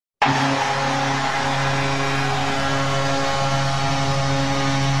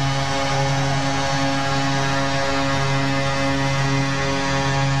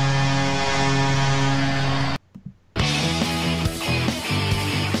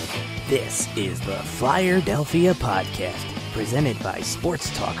This is the Flyerdelphia Podcast, presented by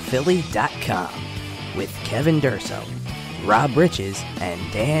SportsTalkPhilly.com, with Kevin Durso, Rob Riches, and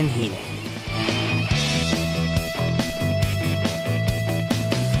Dan Heaning.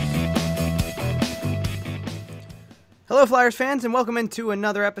 Hello, Flyers fans, and welcome into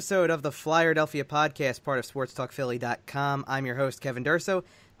another episode of the Flyerdelphia Podcast, part of SportsTalkPhilly.com. I'm your host, Kevin Durso,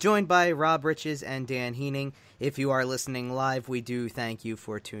 joined by Rob Riches and Dan Heaning. If you are listening live, we do thank you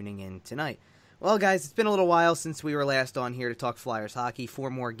for tuning in tonight. Well, guys, it's been a little while since we were last on here to talk Flyers hockey. 4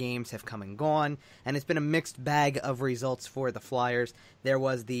 more games have come and gone, and it's been a mixed bag of results for the Flyers. There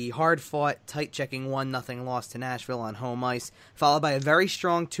was the hard-fought, tight-checking 1-0 loss to Nashville on home ice, followed by a very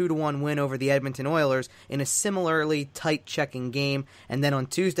strong 2-1 win over the Edmonton Oilers in a similarly tight-checking game. And then on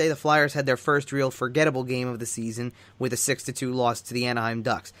Tuesday, the Flyers had their first real forgettable game of the season with a 6-2 loss to the Anaheim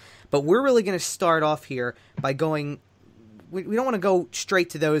Ducks. But we're really going to start off here by going... We don't want to go straight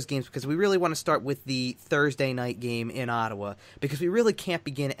to those games because we really want to start with the Thursday night game in Ottawa because we really can't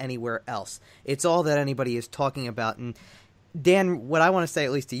begin anywhere else. It's all that anybody is talking about. And Dan, what I want to say,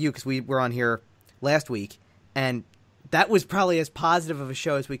 at least to you, because we were on here last week, and that was probably as positive of a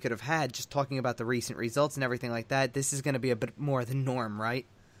show as we could have had, just talking about the recent results and everything like that. This is going to be a bit more the norm, right?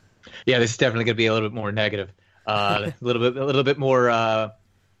 Yeah, this is definitely going to be a little bit more negative, a little bit more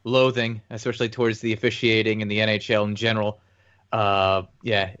loathing, especially towards the officiating and the NHL in general. I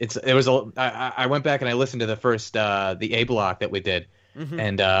went back and I listened to the first the A block that we did,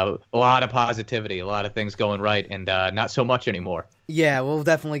 and a lot of positivity, a lot of things going right, and not so much anymore. Yeah, we'll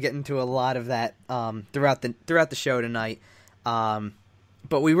definitely get into a lot of that throughout the show tonight.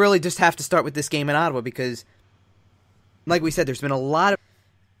 But we really just have to start with this game in Ottawa because, like we said, there's been a lot of.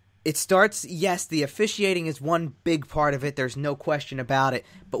 It starts, yes, the officiating is one big part of it. There's no question about it.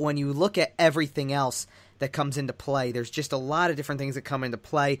 But when you look at everything else that comes into play, there's just a lot of different things that come into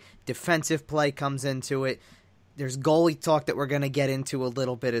play. Defensive play comes into it. There's goalie talk that we're going to get into a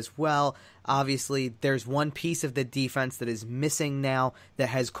little bit as well. Obviously, there's one piece of the defense that is missing now that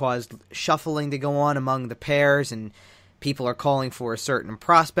has caused shuffling to go on among the pairs, and people are calling for a certain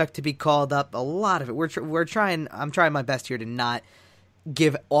prospect to be called up. A lot of it. We're trying. I'm trying my best here to not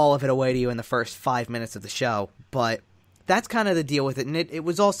give all of it away to you in the first 5 minutes of the show, but that's kind of the deal with it. And it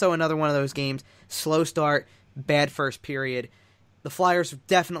was also another one of those games, slow start, bad first period. The Flyers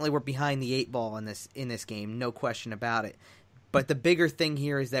definitely were behind the 8 ball in this game, no question about it. But the bigger thing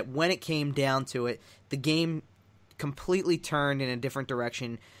here is that when it came down to it, the game completely turned in a different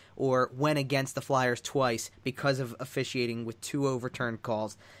direction or went against the Flyers twice because of officiating with 2 overturned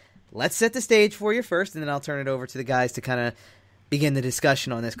calls. Let's set the stage for you first, and then I'll turn it over to the guys to kind of begin the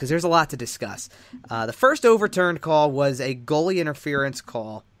discussion on this, because there's a lot to discuss. The first overturned call was a goalie interference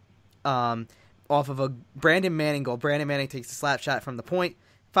call off of a Brandon Manning goal. Brandon Manning takes a slap shot from the point,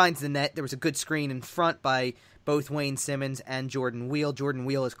 finds the net. There was a good screen in front by both Wayne Simmons and Jordan Weal. Jordan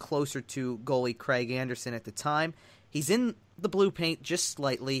Weal is closer to goalie Craig Anderson at the time. He's in the blue paint just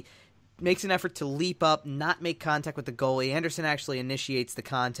slightly, makes an effort to leap up, not make contact with the goalie. Anderson actually initiates the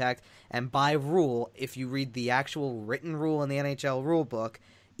contact, and by rule, if you read the actual written rule in the NHL rule book,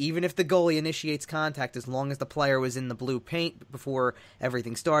 even if the goalie initiates contact, as long as the player was in the blue paint before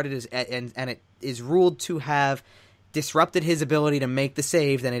everything started, and it is ruled to have disrupted his ability to make the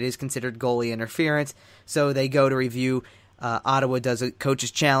save, then it is considered goalie interference. So they go to review. Ottawa does a coach's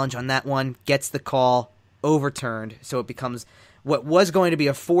challenge on that one, gets the call overturned, so it becomes what was going to be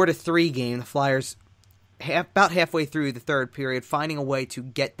a 4-3 game. The Flyers, about halfway through the third period, finding a way to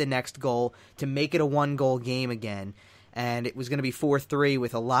get the next goal to make it a 1-goal game again. And it was going to be 4-3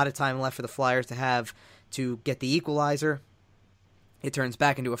 with a lot of time left for the Flyers to have to get the equalizer. It turns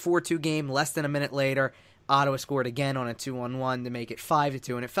back into a 4-2 game. Less than a minute later, Ottawa scored again on a 2-on-1 to make it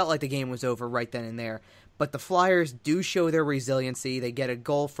 5-2, and it felt like the game was over right then and there. But the Flyers do show their resiliency. They get a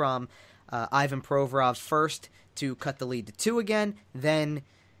goal from Ivan Provorov first to cut the lead to 2 again, then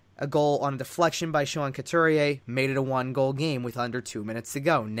a goal on a deflection by Sean Couturier made it a 1-goal game with under 2 minutes to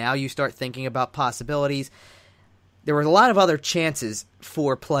go. Now you start thinking about possibilities. There were a lot of other chances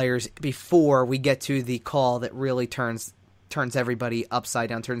for players before we get to the call that really turns everybody upside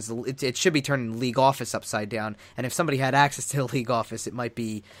down. It should be turning the league office upside down, and if somebody had access to the league office, it might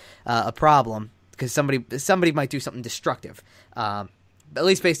be a problem because somebody might do something destructive. At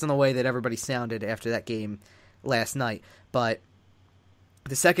least based on the way that everybody sounded after that game last night. But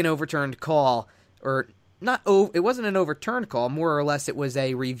the second overturned call, or not, it wasn't an overturned call, more or less it was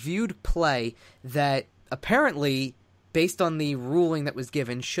a reviewed play that apparently, based on the ruling that was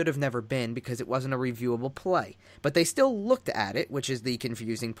given, should have never been because it wasn't a reviewable play. But they still looked at it, which is the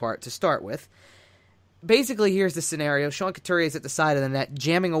confusing part to start with. basically, here's the scenario. Sean Couturier is at the side of the net,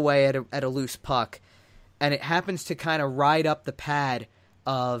 jamming away at a loose puck, and it happens to kind of ride up the pad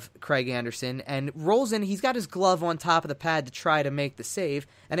of Craig Anderson and rolls in. He's got his glove on top of the pad to try to make the save,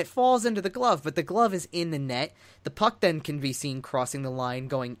 and it falls into the glove, but the glove is in the net. The puck then can be seen crossing the line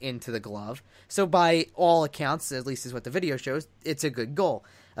going into the glove. So by all accounts, at least is what the video shows, it's a good goal.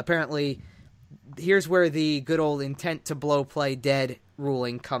 Apparently, here's where the good old intent to blow play dead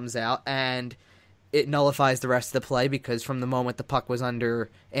ruling comes out, and it nullifies the rest of the play because from the moment the puck was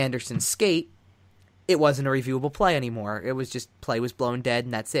under Anderson's skate, it wasn't a reviewable play anymore. It was just play was blown dead,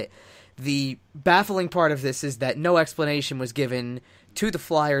 and that's it. The baffling part of this is that no explanation was given to the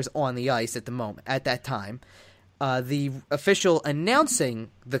Flyers on the ice at that time. The official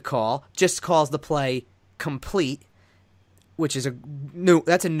announcing the call just calls the play complete, which is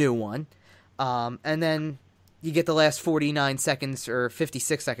that's a new one. And then you get the last 49 seconds, or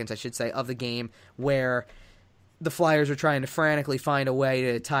 56 seconds, I should say, of the game where the Flyers are trying to frantically find a way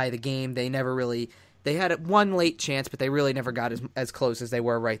to tie the game. They had one late chance, but they really never got as close as they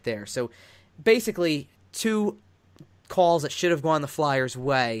were right there. So basically, two calls that should have gone the Flyers'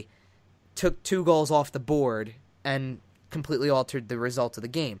 way took 2 goals off the board and completely altered the result of the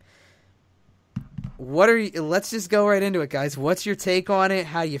game. Let's just go right into it, guys. What's your take on it?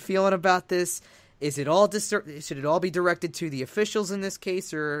 How are you feeling about this? Should it all be directed to the officials in this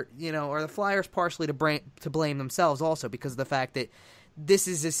case, or are the Flyers partially to blame themselves also because of the fact that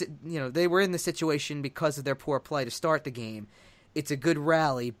they were in the situation because of their poor play to start the game. It's a good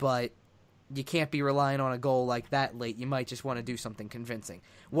rally, but you can't be relying on a goal like that late. You might just want to do something convincing.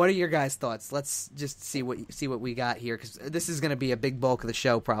 What are your guys' thoughts? Let's just see what we got here, because this is going to be a big bulk of the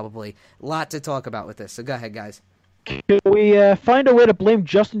show probably. A lot to talk about with this, so go ahead, guys. Can we find a way to blame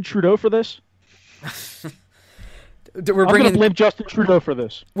Justin Trudeau for this? I'm going to blame Justin Trudeau for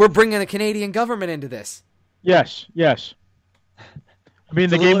this. We're bringing the Canadian government into this. Yes. I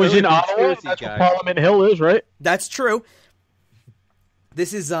mean, the game was in Ottawa. That's what Parliament Hill is, right? That's true.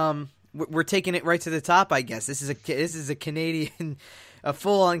 This is we're taking it right to the top, I guess. This is a Canadian, a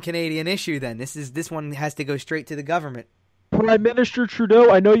full-on Canadian issue. Then this one has to go straight to the government. Prime Minister Trudeau,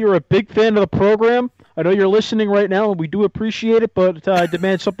 I know you're a big fan of the program. I know you're listening right now, and we do appreciate it. But I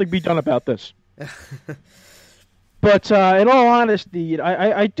demand something be done about this. But in all honesty,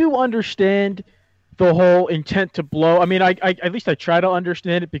 I do understand the whole intent to blow. I mean, I at least I try to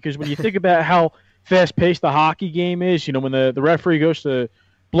understand it, because when you think about how fast-paced the hockey game is, when the referee goes to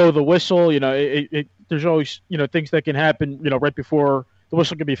blow the whistle, there's always, things that can happen, right before the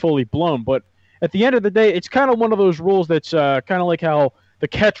whistle can be fully blown. But at the end of the day, it's kind of one of those rules that's kind of like how the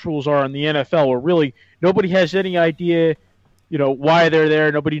catch rules are in the NFL, where really nobody has any idea, why they're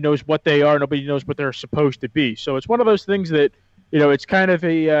there. Nobody knows what they are. Nobody knows what they're supposed to be. So it's one of those things that, it's kind of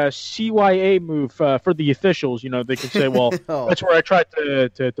a CYA move for the officials. They can say, well, that's where I tried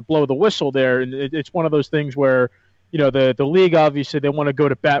to blow the whistle there. And it's one of those things where, the league, obviously, they want to go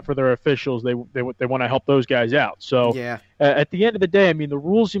to bat for their officials. They want to help those guys out. So yeah. At the end of the day, I mean, the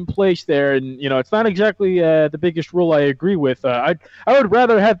rules in place there, and, it's not exactly the biggest rule I agree with. I would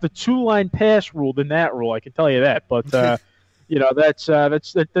rather have the 2-line pass rule than that rule. I can tell you that. But, it's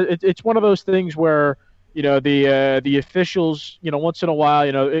one of those things where, the officials, once in a while,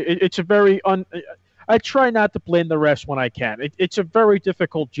 it's a very I try not to blame the refs when I can. It's a very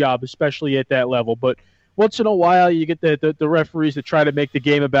difficult job, especially at that level. But once in a while, you get the referees that try to make the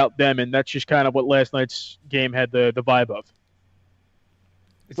game about them, and that's just kind of what last night's game had the vibe of.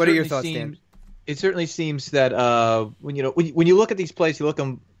 What are your thoughts, Dan? It certainly seems that when you look at these plays, you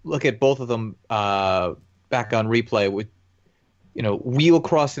look at both of them back on replay with. Wheel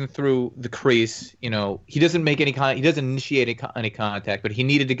crossing through the crease. He doesn't make any he doesn't initiate any contact, but he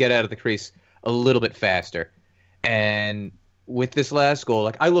needed to get out of the crease a little bit faster. And with this last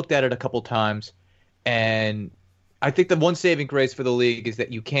goal, I looked at it a couple times, and I think the one saving grace for the league is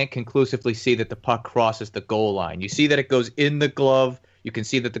that you can't conclusively see that the puck crosses the goal line. You see that it goes in the glove. You can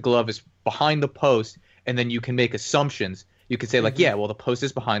see that the glove is behind the post, and then you can make assumptions. You could say, yeah, well, the post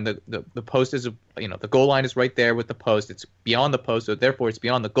is behind the post is, the goal line is right there with the post. It's beyond the post, so therefore it's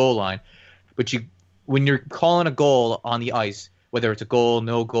beyond the goal line. But when you're calling a goal on the ice, whether it's a goal,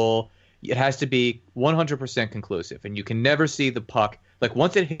 no goal, it has to be 100% conclusive. And you can never see the puck.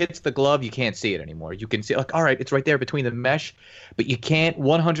 Once it hits the glove, you can't see it anymore. You can see, all right, it's right there between the mesh, but you can't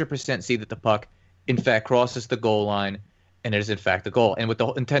 100% see that the puck, in fact, crosses the goal line, and it is, in fact, the goal. And with the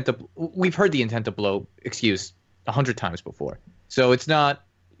intent to, we've heard the intent to blow excuse 100 times before, so it's not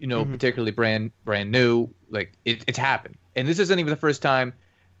particularly brand new. It's happened, and this isn't even the first time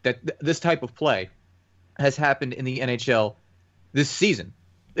that this type of play has happened in the NHL this season.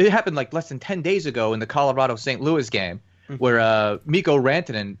 it happened like less than 10 days ago in the Colorado St. Louis game where Mikko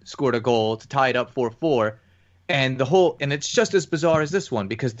Rantanen scored a goal to tie it up 4-4. And it's just as bizarre as this one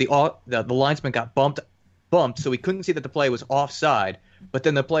because the linesman got bumped, so he couldn't see that the play was offside. But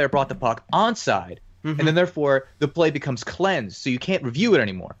then the player brought the puck onside, and then therefore the play becomes cleansed, so you can't review it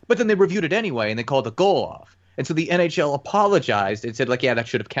anymore. But then they reviewed it anyway, and they called the goal off. And so the NHL apologized and said, like, yeah, that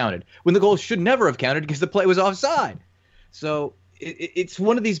should have counted, when the goal should never have counted because the play was offside. So it's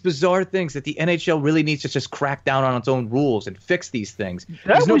one of these bizarre things that the NHL really needs to just crack down on its own rules and fix these things.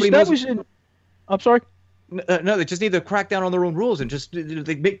 I'm sorry. No, they just need to crack down on their own rules and just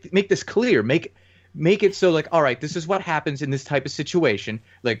make this clear. Make it so, like, all right, this is what happens in this type of situation.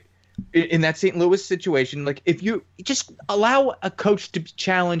 Like, in that St. Louis situation, like, if you just allow a coach to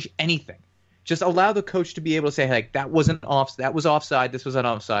challenge anything, just allow the coach to be able to say, like, that was offside, this was an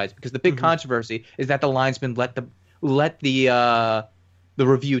offside, because the big controversy is that the linesman let the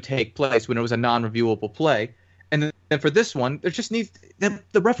review take place when it was a non-reviewable play. And then for this one,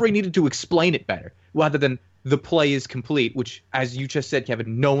 the referee needed to explain it better, rather than the play is complete, which, as you just said,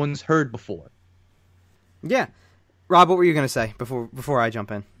 Kevin, no one's heard before. Yeah, Rob, what were you going to say before I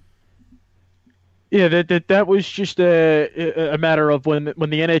jump in? Yeah, that was just a matter of when the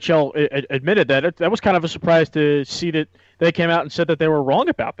NHL admitted that. That was kind of a surprise to see that they came out and said that they were wrong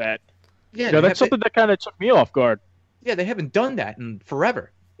about that. Yeah, that's something that kind of took me off guard. Yeah, they haven't done that in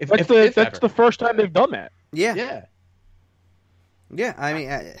forever. That's the first time they've done that. Yeah. I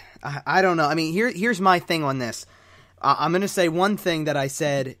mean, I don't know. I mean, here's my thing on this. I'm going to say one thing that I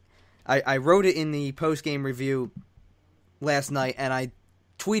said. I wrote it in the post-game review last night, and I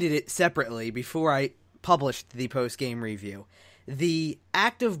tweeted it separately before I published the post-game review. The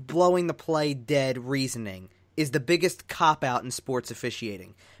act of blowing the play dead reasoning is the biggest cop-out in sports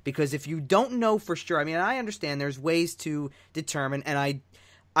officiating. Because if you don't know for sure, I mean, I understand there's ways to determine, and I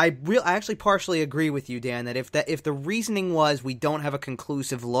actually partially agree with you, Dan, that if the reasoning was we don't have a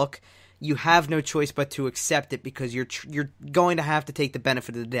conclusive look, you have no choice but to accept it because you're going to have to take the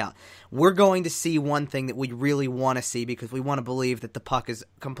benefit of the doubt. We're going to see one thing that we really want to see because we want to believe that the puck is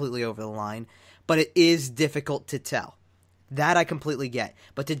completely over the line, but it is difficult to tell. That I completely get.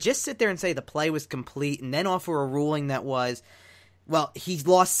 But to just sit there and say the play was complete and then offer a ruling that was, well, he's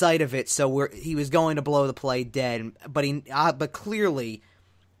lost sight of it, so he was going to blow the play dead, but clearly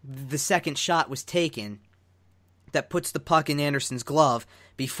the second shot was taken that puts the puck in Anderson's glove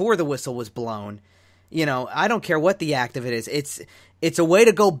before the whistle was blown. You know, I don't care what the act of it is. It's a way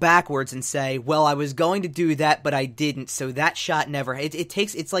to go backwards and say, well, I was going to do that, but I didn't, so that shot never.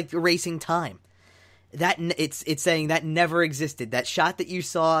 It's like erasing time. It's saying that never existed. That shot that you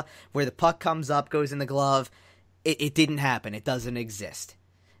saw where the puck comes up, goes in the glove, it didn't happen. It doesn't exist.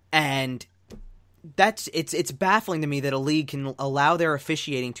 And it's baffling to me that a league can allow their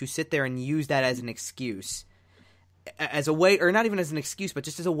officiating to sit there and use that as an excuse. As a way, or not even as an excuse, but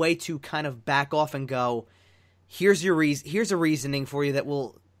just as a way to kind of back off and go, here's a reasoning for you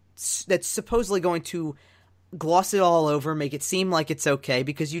that's supposedly going to gloss it all over, make it seem like it's okay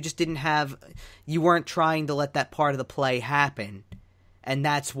because you weren't trying to let that part of the play happen, and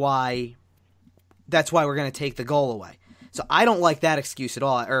that's why we're going to take the goal away. So I don't like that excuse at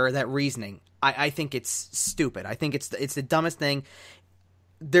all, or that reasoning. I think it's stupid. I think it's the dumbest thing.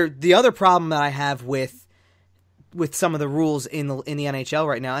 The other problem that I have with some of the rules in the NHL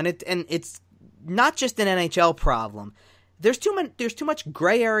right now, and it's not just an NHL problem. There's too much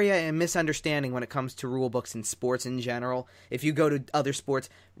gray area and misunderstanding when it comes to rule books in sports in general. If you go to other sports,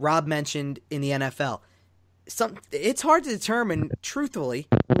 Rob mentioned in the NFL, it's hard to determine truthfully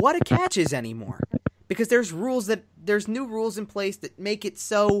what a catch is anymore because there's new rules in place that make it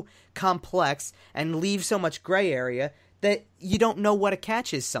so complex and leave so much gray area that you don't know what a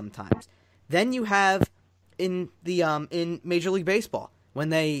catch is sometimes. Then you have in Major League Baseball when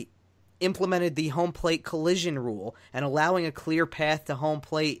they implemented the home plate collision rule and allowing a clear path to home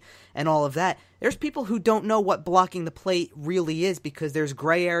plate and all of that, there's people who don't know what blocking the plate really is because there's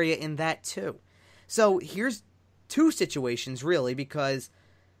gray area in that too. So here's two situations really, because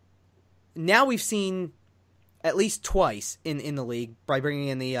now we've seen at least twice in the league by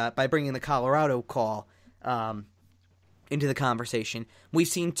bringing the Colorado call into the conversation. We've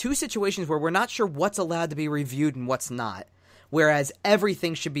seen two situations where we're not sure what's allowed to be reviewed and what's not. Whereas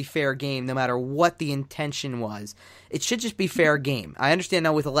everything should be fair game no matter what the intention was. It should just be fair game. I understand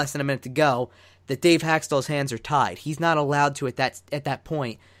now with less than a minute to go that Dave Haxtell's hands are tied. He's not allowed to at that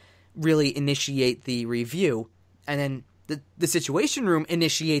point really initiate the review. And then the Situation Room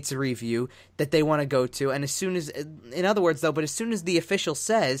initiates a review that they want to go to. And as soon as the official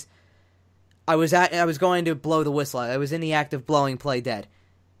says, I was going to blow the whistle, I was in the act of blowing play dead,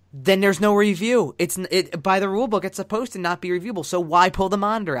 then there's no review. By the rule book, it's supposed to not be reviewable. So why pull the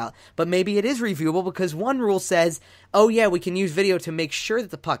monitor out? But maybe it is reviewable because one rule says, oh yeah, we can use video to make sure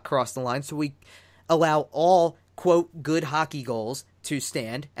that the puck crossed the line, so we allow all, quote, good hockey goals to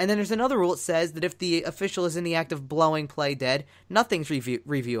stand. And then there's another rule that says that if the official is in the act of blowing play dead, nothing's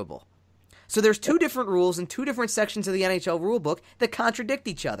reviewable. So there's two different rules in two different sections of the NHL rulebook that contradict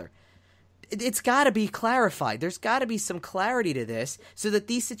each other. It's got to be clarified. There's got to be some clarity to this so that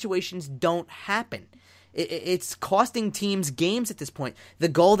these situations don't happen. It's costing teams games at this point. The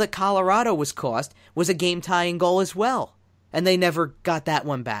goal that Colorado was cost was a game-tying goal as well, and they never got that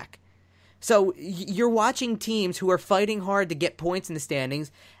one back. So you're watching teams who are fighting hard to get points in the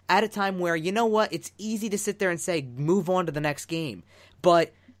standings at a time where, you know what, it's easy to sit there and say, move on to the next game.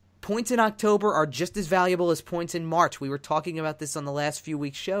 But points in October are just as valuable as points in March. We were talking about this on the last few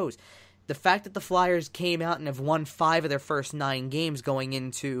weeks' shows. The fact that the Flyers came out and have won 5 of their first 9 games going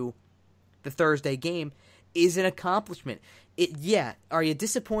into the Thursday game is an accomplishment. Are you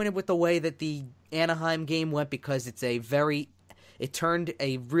disappointed with the way that the Anaheim game went because it turned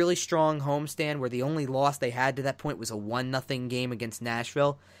a really strong homestand where the only loss they had to that point was a 1-0 game against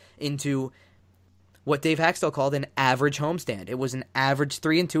Nashville into what Dave Haxtell called an average homestand. It was an average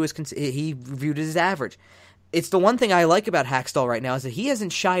 3-2 he viewed it as average. It's the one thing I like about Haxtell right now is that he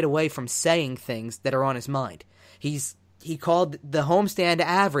hasn't shied away from saying things that are on his mind. He called the homestand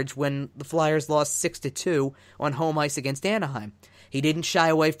average when the Flyers lost 6-2 on home ice against Anaheim. He didn't shy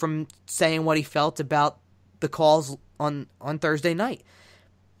away from saying what he felt about the calls on Thursday night.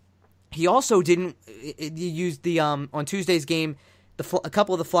 He also didn't use on Tuesday's game. A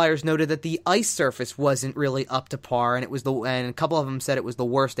couple of the Flyers noted that the ice surface wasn't really up to par, and and a couple of them said it was the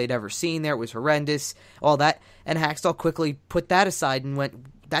worst they'd ever seen there. It was horrendous, all that. And Haxtell quickly put that aside and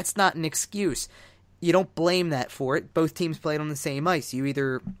went, that's not an excuse. You don't blame that for it. Both teams played on the same ice. You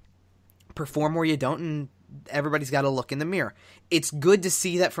either perform or you don't, and everybody's got to look in the mirror. It's good to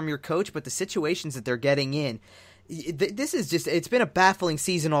see that from your coach, but the situations that they're getting in, it's been a baffling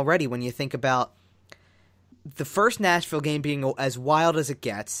season already when you think about the first Nashville game being as wild as it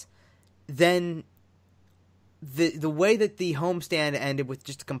gets, then the way that the homestand ended with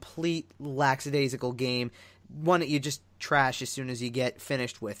just a complete lackadaisical game, one that you just trash as soon as you get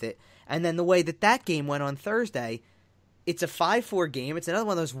finished with it, and then the way that game went on Thursday, it's a 5-4 game, it's another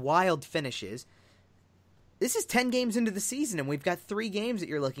one of those wild finishes. This is 10 games into the season, and we've got 3 games that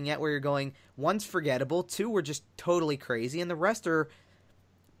you're looking at where you're going, one's forgettable, 2 were just totally crazy, and the rest are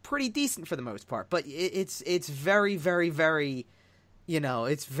pretty decent for the most part, but it's very, very, very,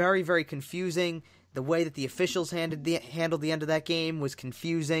 it's very, very confusing. The way that the officials handled the end of that game was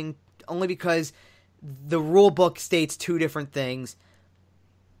confusing, only because the rule book states 2 different things,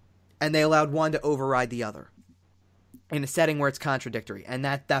 and they allowed one to override the other in a setting where it's contradictory, and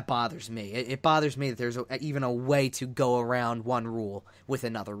that bothers me. It bothers me that there's even a way to go around one rule with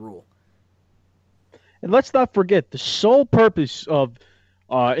another rule. And let's not forget, the sole purpose of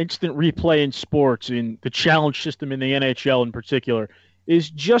instant replay in sports, in the challenge system in the NHL in particular, is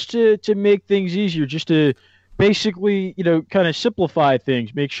just to make things easier, just to basically, kind of simplify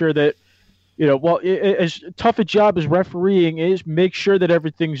things, make sure that, as tough a job as refereeing is, make sure that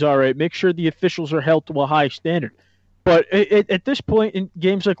everything's all right, make sure the officials are held to a high standard. But at this point, in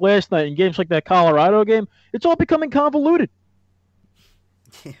games like last night, in games like that Colorado game, it's all becoming convoluted.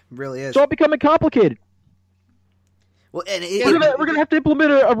 It really is. It's all becoming complicated. Well, and we're gonna have to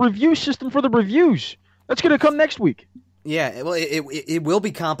implement a review system for the reviews. That's gonna come next week. Yeah, well, it will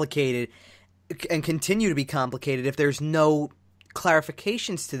be complicated and continue to be complicated if there's no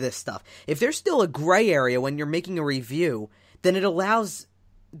clarifications to this stuff. If there's still a gray area when you're making a review, then it allows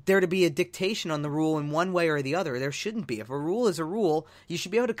there to be a dictation on the rule in one way or the other. There shouldn't be. If a rule is a rule, you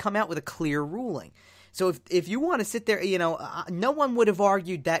should be able to come out with a clear ruling. So if you want to sit there, no one would have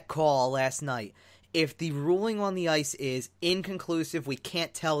argued that call last night if the ruling on the ice is inconclusive, we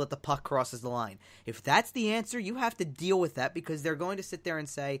can't tell that the puck crosses the line. If that's the answer, you have to deal with that, because they're going to sit there and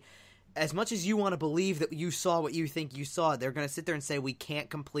say, as much as you want to believe that you saw what you think you saw, they're going to sit there and say, we can't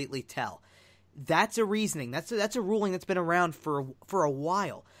completely tell. That's a reasoning. That's a ruling that's been around for a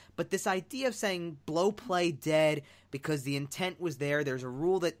while. But this idea of saying blow play dead because the intent was there, there's a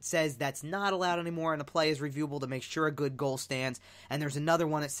rule that says that's not allowed anymore and the play is reviewable to make sure a good goal stands, and there's another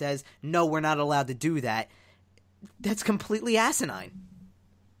one that says, no, we're not allowed to do that. That's completely asinine.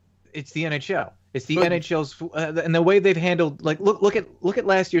 It's the NHL. It's the NHL's and the way they've handled, like, look at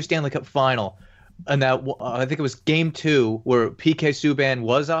last year's Stanley Cup final. And that I think it was Game 2 where PK Subban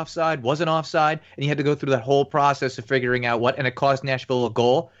was offside, wasn't offside, and you had to go through that whole process of figuring out what, and it cost Nashville a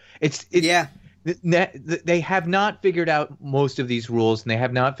goal. It's they have not figured out most of these rules, and they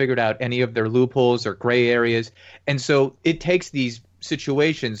have not figured out any of their loopholes or gray areas. And so it takes these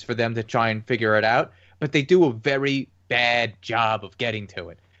situations for them to try and figure it out, but they do a very bad job of getting to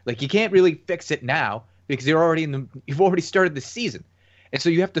it. Like, you can't really fix it now because you've already started the season. And so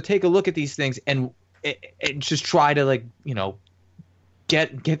you have to take a look at these things and just try to, like,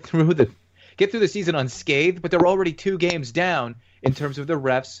 get through the season unscathed, but they're already 2 games down in terms of the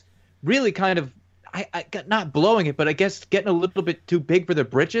refs really kind of, I not blowing it, but I guess getting a little bit too big for their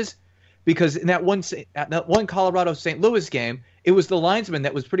britches, because in that one Colorado St. Louis game, it was the linesman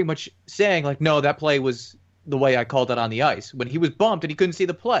that was pretty much saying, like, no, that play was the way I called it on the ice, when he was bumped and he couldn't see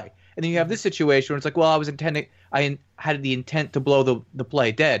the play. And then you have this situation where it's like, well, I had the intent to blow the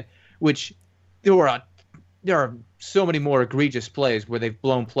play dead, which there are so many more egregious plays where they've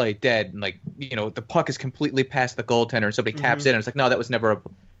blown play dead, and, like, the puck is completely past the goaltender and somebody taps in and it's like, no, that was never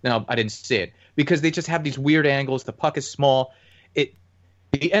no, I didn't see it, because they just have these weird angles. The puck is small. The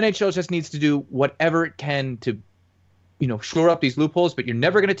NHL just needs to do whatever it can to, shore up these loopholes, but you're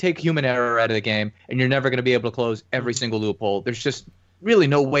never going to take human error out of the game, and you're never going to be able to close every single loophole. There's just really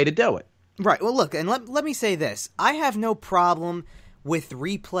no way to do it. Right. Well, look, and let me say this. I have no problem with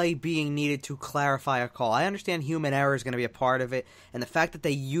replay being needed to clarify a call. I understand human error is going to be a part of it, and the fact that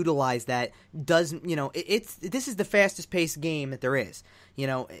they utilize that doesn't, this is the fastest paced game that there is.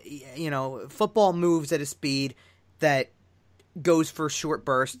 Football moves at a speed that goes for short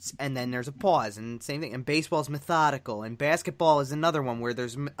bursts, and then there's a pause, and same thing. And baseball's methodical, and basketball is another one where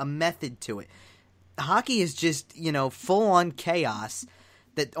there's a method to it. Hockey is just, full on chaos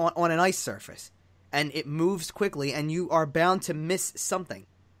that on an ice surface. And it moves quickly, and you are bound to miss something.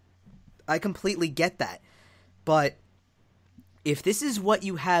 I completely get that. But if this is what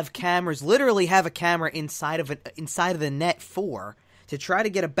you have cameras, literally have a camera inside of the net for, to try to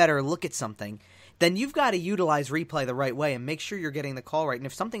get a better look at something, then you've got to utilize replay the right way and make sure you're getting the call right. And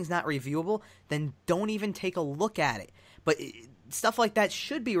if something's not reviewable, then don't even take a look at it. But stuff like that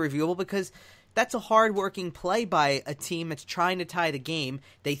should be reviewable, because that's a hard-working play by a team that's trying to tie the game.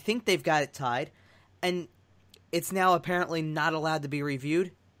 They think they've got it tied, and it's now apparently not allowed to be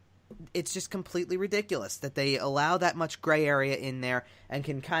reviewed. It's just completely ridiculous that they allow that much gray area in there and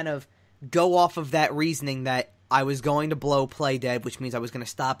can kind of go off of that reasoning that I was going to blow play dead, which means I was going to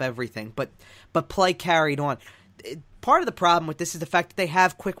stop everything. But play carried on. Part of the problem with this is the fact that they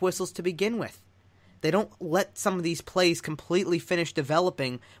have quick whistles to begin with. They don't let some of these plays completely finish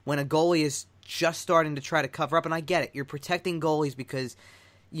developing when a goalie is just starting to try to cover up. And I get it. You're protecting goalies because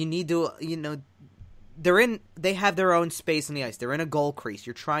you need to, they have their own space on the ice. They're in a goal crease.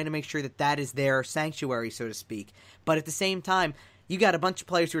 You're trying to make sure that is their sanctuary, so to speak. But at the same time, you got a bunch of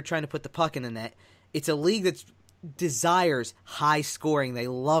players who are trying to put the puck in the net. It's a league that desires high scoring. They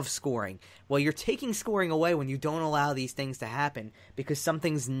love scoring. Well, you're taking scoring away when you don't allow these things to happen because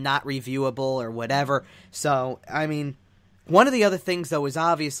something's not reviewable or whatever. So, I mean, one of the other things, though, is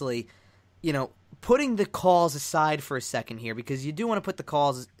obviously, putting the calls aside for a second here, because you do want to put the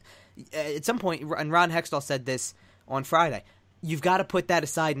calls at some point, and Ron Hextall said this on Friday, you've got to put that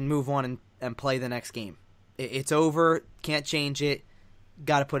aside and move on and play the next game. It's over, can't change it,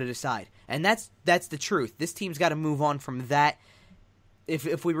 got to put it aside. And that's the truth. This team's got to move on from that.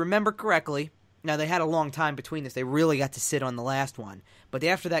 If we remember correctly, now they had a long time between this. They really got to sit on the last one. But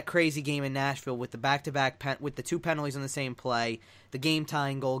after that crazy game in Nashville with the back-to-back, with the 2 penalties on the same play, the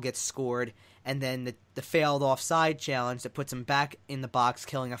game-tying goal gets scored, and then the failed offside challenge that puts them back in the box,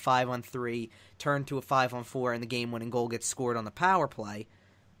 killing a 5-on-3, turned to a 5-on-4, and the game-winning goal gets scored on the power play.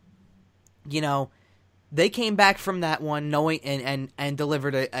 They came back from that one knowing and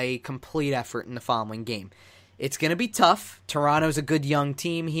delivered a complete effort in the following game. It's going to be tough. Toronto's a good young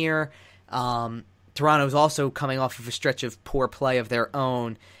team here. Toronto's also coming off of a stretch of poor play of their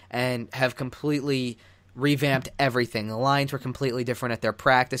own and have completely revamped everything. The lines were completely different at their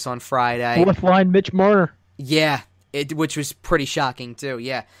practice on Friday. Fourth line, Mitch Marner. Yeah, which was pretty shocking too.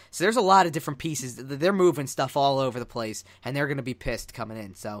 Yeah, so there's a lot of different pieces. They're moving stuff all over the place, and they're going to be pissed coming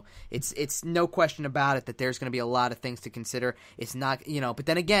in. So it's no question about it that there's going to be a lot of things to consider. It's not, but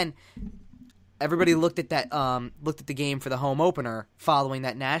then again, everybody looked at the game for the home opener following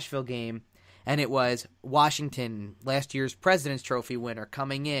that Nashville game. And it was Washington, last year's President's Trophy winner,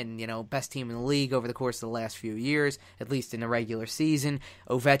 coming in, best team in the league over the course of the last few years, at least in the regular season.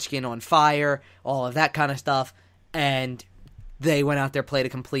 Ovechkin on fire, all of that kind of stuff. And they went out there, played a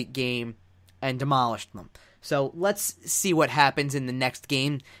complete game, and demolished them. So let's see what happens in the next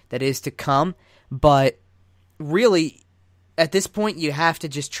game that is to come. But really, at this point, you have to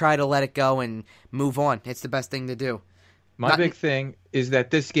just try to let it go and move on. It's the best thing to do. My big thing is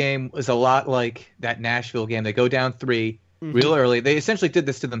that this game was a lot like that Nashville game. They go down 3 real early. They essentially did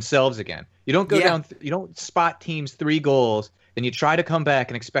this to themselves again. You don't go down. You don't spot teams 3 goals, and you try to come back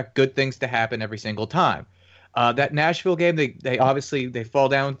and expect good things to happen every single time. That Nashville game, they obviously they fall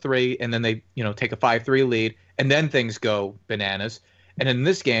down 3, and then they take a 5-3 lead, and then things go bananas. And in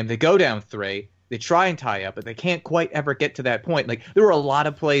this game, they go down 3. They try and tie up, but they can't quite ever get to that point. Like, there were a lot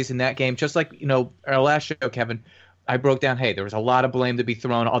of plays in that game, just like our last show, Kevin. I broke down, hey, there was a lot of blame to be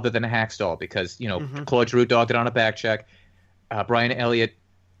thrown other than a Hackstall because, Claude Giroux dogged it on a back check. Brian Elliott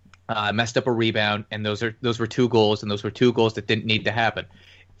messed up a rebound, and those were 2 goals, and those were 2 goals that didn't need to happen.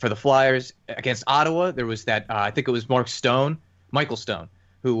 For the Flyers against Ottawa, there was that I think it was Michael Stone,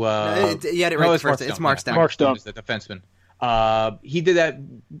 who you had it right first. It's Mark Stone. Mark Stone is the defenseman. He did that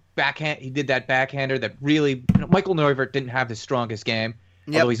backhand. He did that backhander that really. Michael Neuvert didn't have the strongest game,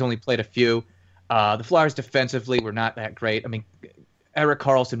 although he's only played a few. The Flyers defensively were not that great. I mean, Erik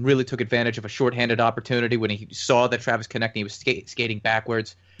Karlsson really took advantage of a shorthanded opportunity when he saw that Travis Konechny was skating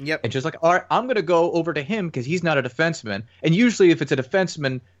backwards. Yep. And just like, all right, I'm going to go over to him because he's not a defenseman. And usually if it's a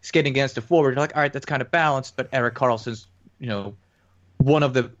defenseman skating against a forward, you're like, all right, that's kind of balanced. But Erik Karlsson's, one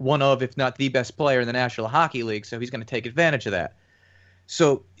of, if not the best player in the National Hockey League, so he's going to take advantage of that.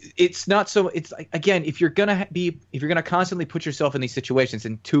 So it's not so. It's like, again, if you're gonna constantly put yourself in these situations,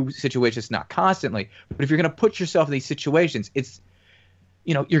 in 2 situations, not constantly, but if you're gonna put yourself in these situations, it's,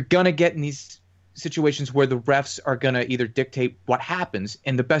 you're gonna get in these situations where the refs are gonna either dictate what happens,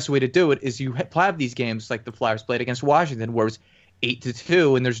 and the best way to do it is you have these games like the Flyers played against Washington, where it was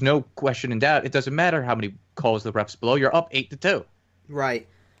 8-2, and there's no question and doubt. It doesn't matter how many calls the refs blow. You're up 8-2. Right.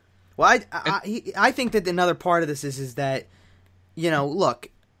 Well, I think that another part of this is that, look,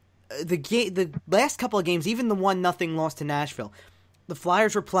 the last couple of games, even the 1-0 loss to Nashville, the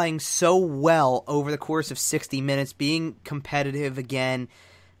Flyers were playing so well over the course of 60 minutes, being competitive again.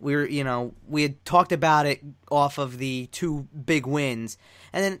 We had talked about it off of the 2 big wins,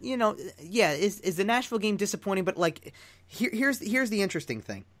 and then is the Nashville game disappointing? But like, here's the interesting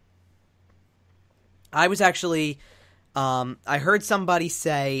thing. I was actually, I heard somebody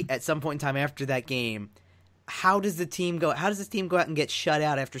say at some point in time after that game, how does this team go out and get shut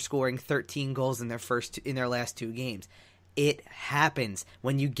out after scoring 13 goals in their last 2 games? It happens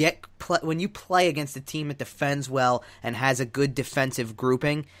when you play against a team that defends well and has a good defensive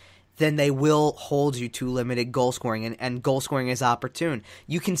grouping. Then they will hold you to limited goal scoring, and goal scoring is opportune.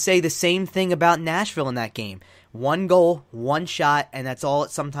 You can say the same thing about Nashville in that game. 1 goal, 1 shot, and that's all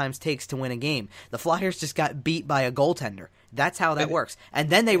it sometimes takes to win a game. The Flyers just got beat by a goaltender. That's how that works. And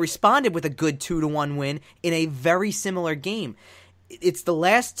then they responded with a good 2-1 win in a very similar game. It's the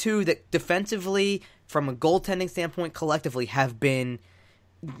last 2 that defensively, from a goaltending standpoint, collectively have been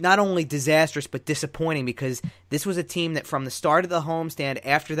not only disastrous but disappointing, because this was a team that from the start of the homestand,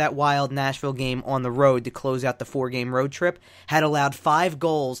 after that wild Nashville game on the road to close out the 4-game road trip, had allowed 5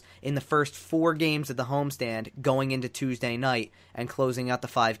 goals in the first 4 games of the homestand going into Tuesday night and closing out the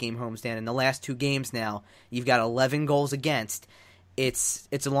 5-game homestand. In the last 2 games now, you've got 11 goals against. It's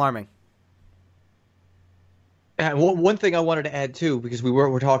alarming. And one thing I wanted to add too, because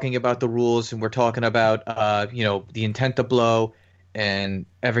we're talking about the rules and we're talking about the intent to blow and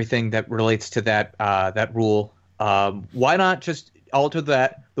everything that relates to that rule. Why not just alter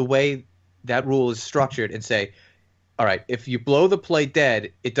the way that rule is structured and say, all right, if you blow the play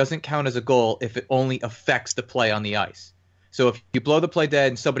dead, it doesn't count as a goal if it only affects the play on the ice. So if you blow the play dead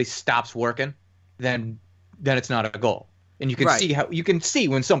and somebody stops working, then it's not a goal. And you can see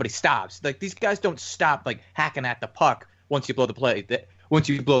when somebody stops. Like, these guys don't stop like hacking at the puck once you blow the play. Once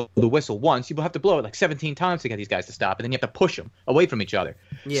you blow the whistle once, you have to blow it like 17 times to get these guys to stop, and then you have to push them away from each other.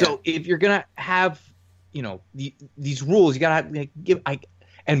 Yeah. So if you're gonna have these rules, you gotta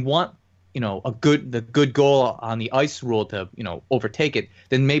want the good goal on the ice rule to overtake it.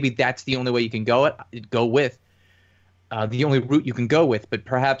 Then maybe that's the only way you can go with. The only route you can go with, but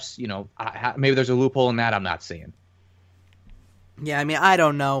perhaps maybe there's a loophole in that I'm not seeing. Yeah, I mean, I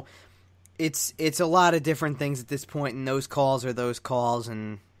don't know. It's a lot of different things at this point, and those calls are those calls,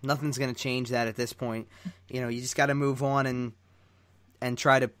 and nothing's going to change that at this point. You just got to move on and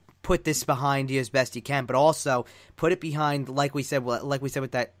try to put this behind you as best you can, but also put it behind, like we said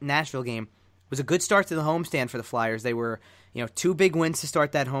with that Nashville game. It was a good start to the homestand for the Flyers. They were 2 big wins to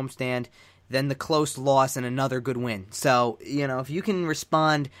start that homestand, then the close loss and another good win. So, if you can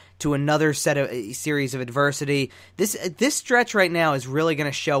respond to another series of adversity, this stretch right now is really going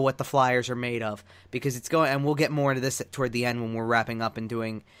to show what the Flyers are made of, because it's going, and we'll get more into this toward the end when we're wrapping up and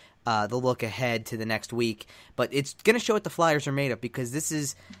doing the look ahead to the next week. But it's going to show what the Flyers are made of, because this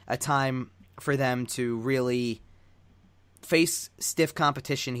is a time for them to really face stiff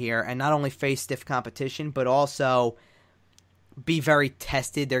competition here, and not only face stiff competition, but also be very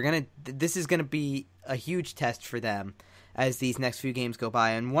tested. This is gonna be a huge test for them as these next few games go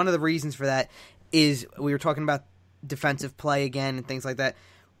by. And one of the reasons for that is we were talking about defensive play again and things like that.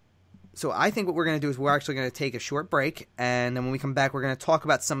 So I think what we're going to do is we're actually going to take a short break, and then when we come back, we're going to talk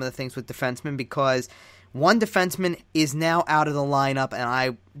about some of the things with defensemen, because one defenseman is now out of the lineup, and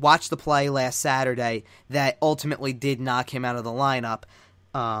I watched the play last Saturday that ultimately did knock him out of the lineup.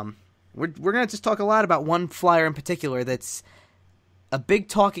 We're going to just talk a lot about one Flyer in particular that's a big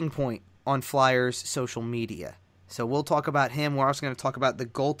talking point on Flyers' social media. So we'll talk about him. We're also going to talk about the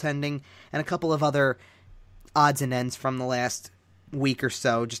goaltending and a couple of other odds and ends from the last week or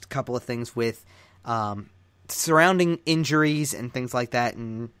so, just a couple of things with surrounding injuries and things like that,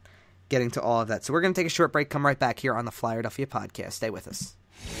 and getting to all of that. So we're going to take a short break, come right back here on the Flyerdelphia Podcast. Stay with us.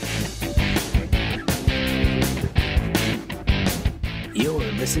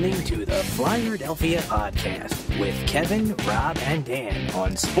 You're listening to the Flyerdelphia Podcast with Kevin, Rob, and Dan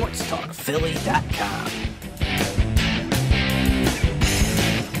on SportsTalkPhilly.com.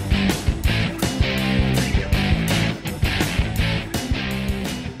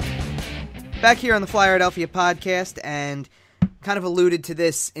 Back here on the Flyerdelphia Podcast, and kind of alluded to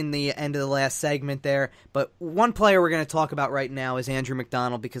this in the end of the last segment there, but one player we're going to talk about right now is Andrew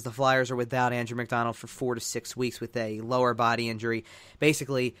MacDonald, because the Flyers are without Andrew MacDonald for 4 to 6 weeks with a lower body injury.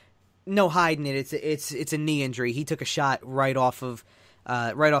 Basically, no hiding it. It's a knee injury. He took a shot right off of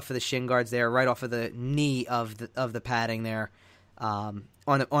the shin guards there, right off of the knee of the padding there, on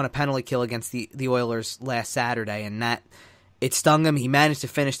a penalty kill against the Oilers last Saturday, and that. It stung him. He managed to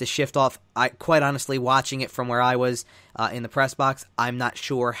finish the shift off. Quite honestly, watching it from where I was in the press box, I'm not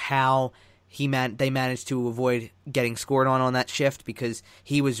sure how they managed to avoid getting scored on that shift, because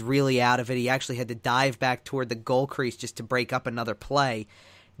he was really out of it. He actually had to dive back toward the goal crease just to break up another play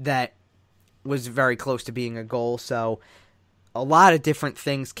that was very close to being a goal. So a lot of different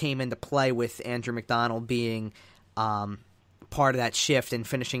things came into play with Andrew MacDonald being part of that shift and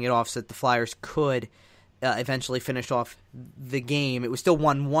finishing it off so that the Flyers could eventually finished off the game. It was still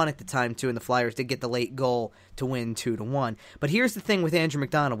 1-1 at the time, too, and the Flyers did get the late goal to win 2-1. But here's the thing with Andrew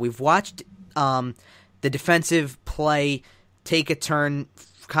MacDonald. We've watched the defensive play take a turn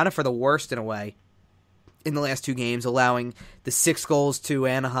kind of for the worst in a way in the last 2 games, allowing the 6 goals to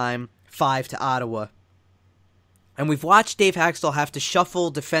Anaheim, 5 to Ottawa. And we've watched Dave Hakstol have to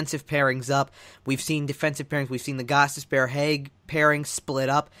shuffle defensive pairings up. We've seen defensive pairings. We've seen the Gostisbehere-Haig pairing split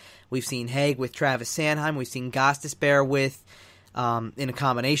up. We've seen Haig with Travis Sanheim. We've seen Gostisbehere with, in a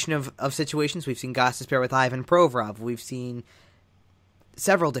combination of situations, we've seen Gostisbehere with Ivan Provorov. We've seen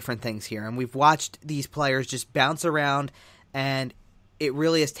several different things here. And we've watched these players just bounce around, and it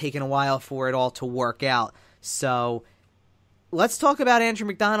really has taken a while for it all to work out. So let's talk about Andrew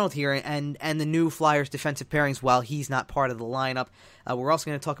MacDonald here and the new Flyers defensive pairings while he's not part of the lineup. We're also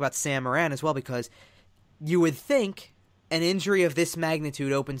going to talk about Sam Morin as well, because you would think an injury of this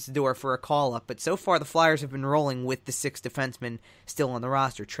magnitude opens the door for a call-up, but so far the Flyers have been rolling with the 6 defensemen still on the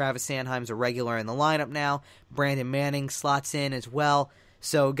roster. Travis Sanheim's a regular in the lineup now. Brandon Manning slots in as well.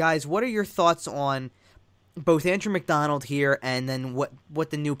 So, guys, what are your thoughts on both Andrew MacDonald here and then what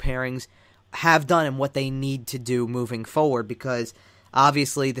the new pairings have done and what they need to do moving forward? Because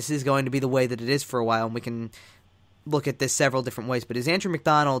obviously this is going to be the way that it is for a while, and we can look at this several different ways. But is Andrew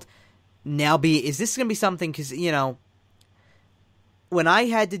MacDonald is this going to be something, because, you know, when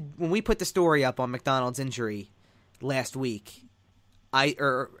we put the story up on MacDonald's injury last week,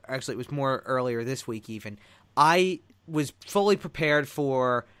 actually it was more earlier this week even, I was fully prepared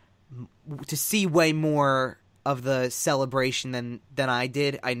to see way more of the celebration than I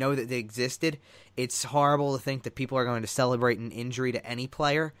did. I know that they existed. It's horrible to think that people are going to celebrate an injury to any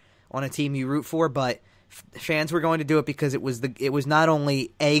player on a team you root for, but fans were going to do it because it was not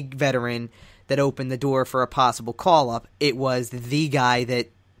only a veteran that opened the door for a possible call-up, it was the guy that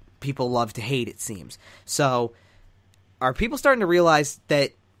people love to hate, it seems. So, are people starting to realize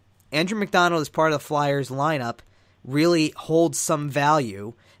that Andrew MacDonald as part of the Flyers lineup really holds some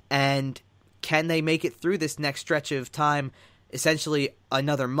value, and can they make it through this next stretch of time, essentially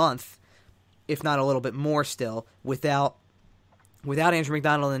another month, if not a little bit more still, without Andrew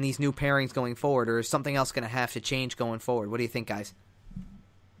MacDonald and these new pairings going forward, or is something else going to have to change going forward? What do you think, guys?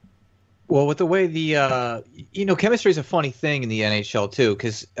 Well, with the way chemistry is a funny thing in the NHL too,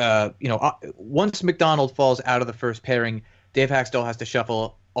 because once MacDonald falls out of the first pairing, Dave Hakstol has to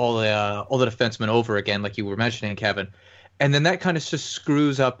shuffle all the defensemen over again, like you were mentioning, Kevin, and then that kind of just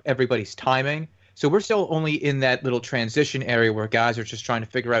screws up everybody's timing. So we're still only in that little transition area where guys are just trying to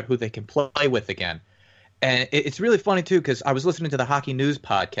figure out who they can play with again. And it's really funny, too, because I was listening to the Hockey News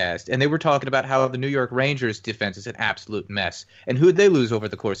podcast, and they were talking about how the New York Rangers defense is an absolute mess. And who did they lose over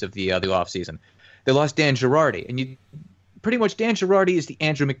the course of the offseason? They lost Dan Girardi. And pretty much Dan Girardi is the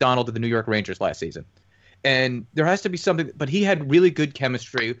Andrew MacDonald of the New York Rangers last season. And there has to be something, but he had really good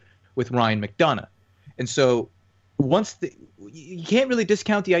chemistry with Ryan McDonough. And so you can't really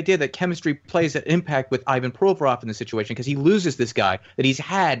discount the idea that chemistry plays an impact with Ivan Provorov in the situation, because he loses this guy that he's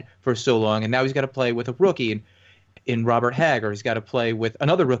had for so long, and now he's got to play with a rookie in Robert Hagg, or he's got to play with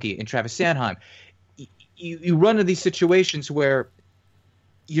another rookie in Travis Sanheim. You run into these situations where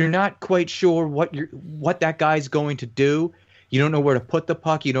you're not quite sure what that guy's going to do. You don't know where to put the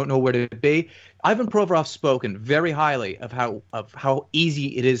puck. You don't know where to be. Ivan Provorov's spoken very highly of how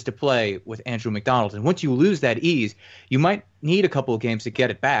easy it is to play with Andrew MacDonald. And once you lose that ease, you might need a couple of games to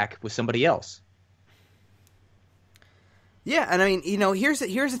get it back with somebody else. Yeah, and I mean, here's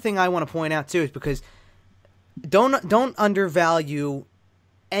the thing I want to point out too, is because don't undervalue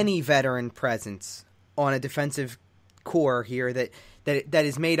any veteran presence on a defensive core here that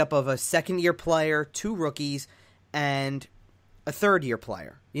is made up of a second-year player, 2 rookies, and a third-year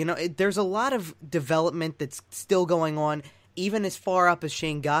player. There's a lot of development that's still going on, even as far up as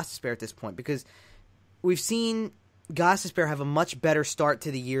Shane Gostisbehere at this point, because we've seen Gostisbehere have a much better start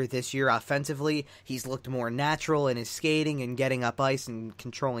to the year this year offensively. He's looked more natural in his skating and getting up ice and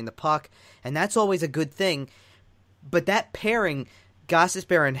controlling the puck, and that's always a good thing. But that pairing,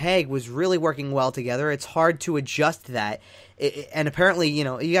 Gostisbehere and Hagg, was really working well together. It's hard to adjust that. And apparently, you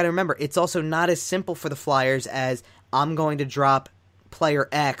got to remember, it's also not as simple for the Flyers as I'm going to drop player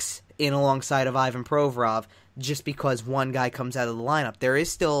X in alongside of Ivan Provorov just because one guy comes out of the lineup. There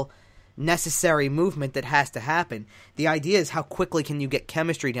is still necessary movement that has to happen. The idea is how quickly can you get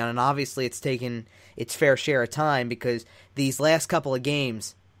chemistry down, and obviously it's taken its fair share of time because these last couple of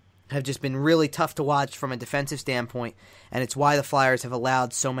games have just been really tough to watch from a defensive standpoint, and it's why the Flyers have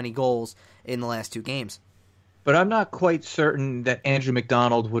allowed so many goals in the last 2 games. But I'm not quite certain that Andrew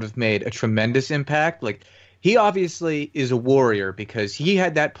MacDonald would have made a tremendous impact. Like, he obviously is a warrior because he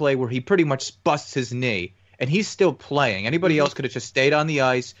had that play where he pretty much busts his knee, and he's still playing. Anybody else could have just stayed on the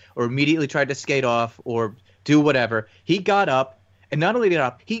ice or immediately tried to skate off or do whatever. He got up, and not only got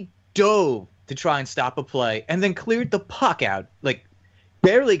up, he dove to try and stop a play and then cleared the puck out. Like,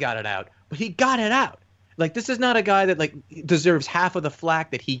 barely got it out, but he got it out. Like, this is not a guy that, like, deserves half of the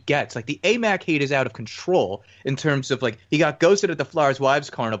flack that he gets. Like, the AMAC hate is out of control in terms of, like, he got ghosted at the Flyers Wives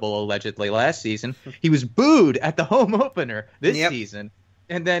Carnival, allegedly, last season. He was booed at the home opener this season.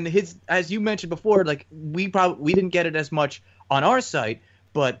 And then as you mentioned before, like, we didn't get it as much on our site,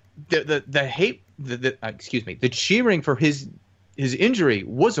 but the hate, the cheering for his injury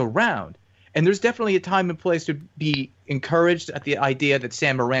was around. And there's definitely a time and place to be encouraged at the idea that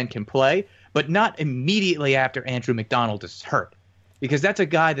Sam Morin can play, but not immediately after Andrew MacDonald is hurt. Because that's a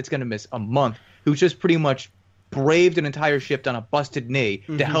guy that's going to miss a month who's just pretty much braved an entire shift on a busted knee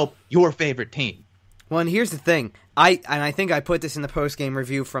to help your favorite team. Well, and here's the thing. I think I put this in the post-game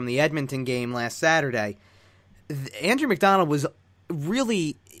review from the Edmonton game last Saturday. Andrew MacDonald was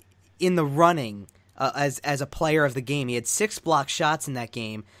really in the running as a player of the game. He had 6 blocked shots in that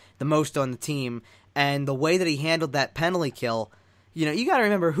game, the most on the team, and the way that he handled that penalty kill, you got to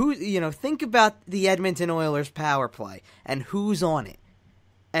remember think about the Edmonton Oilers power play and who's on it.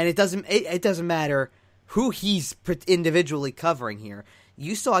 And it doesn't matter who he's individually covering here.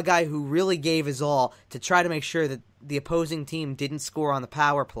 You saw a guy who really gave his all to try to make sure that the opposing team didn't score on the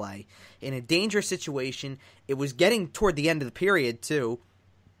power play in a dangerous situation. It was getting toward the end of the period too.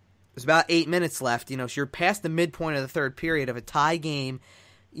 It was about 8 minutes left, so you're past the midpoint of the third period of a tie game,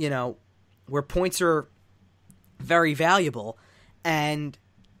 where points are very valuable, and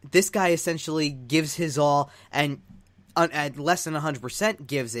this guy essentially gives his all, and at less than 100%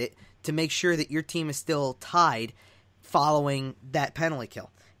 gives it to make sure that your team is still tied following that penalty kill.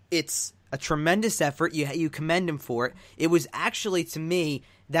 It's a tremendous effort. You commend him for it. It was actually, to me,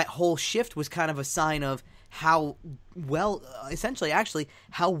 that whole shift was kind of a sign of how well,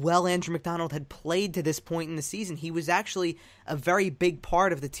 how well Andrew MacDonald had played to this point in the season. He was actually a very big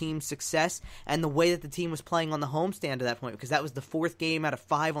part of the team's success and the way that the team was playing on the homestand to that point, because that was the 4th game out of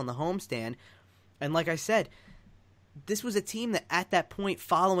 5 on the homestand. And like I said, this was a team that at that point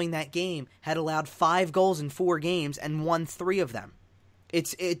following that game had allowed 5 goals in 4 games and won 3 of them.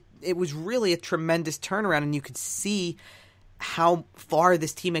 It was really a tremendous turnaround, and you could see how far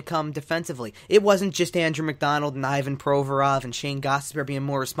this team had come defensively. It wasn't just Andrew MacDonald and Ivan Provorov and Shane Gostisbehere being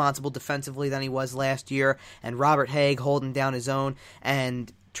more responsible defensively than he was last year, and Robert Hagg holding down his own,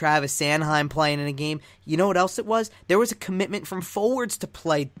 and Travis Sanheim playing in a game. You know what else it was? There was a commitment from forwards to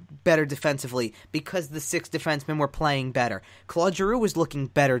play better defensively because the 6 defensemen were playing better. Claude Giroux was looking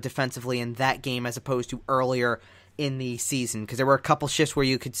better defensively in that game as opposed to earlier in the season, because there were a couple shifts where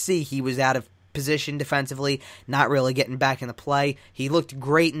you could see he was out of position defensively, not really getting back in the play. He looked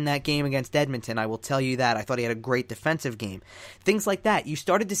great in that game against Edmonton, I will tell you that. I thought he had a great defensive game. Things like that. You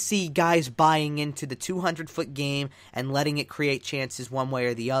started to see guys buying into the 200-foot game and letting it create chances one way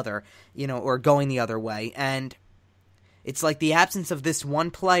or the other, or going the other way. And it's like the absence of this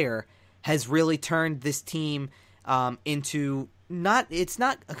one player has really turned this team into it's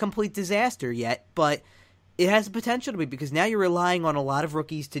not a complete disaster yet, but it has the potential to be, because now you're relying on a lot of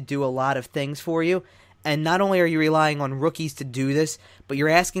rookies to do a lot of things for you. And not only are you relying on rookies to do this, but you're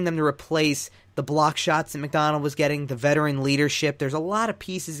asking them to replace the block shots that MacDonald was getting, the veteran leadership. There's a lot of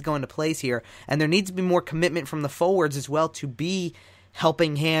pieces going to place here, and there needs to be more commitment from the forwards as well to be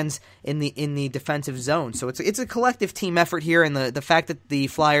helping hands in the defensive zone. So it's a collective team effort here, and the fact that the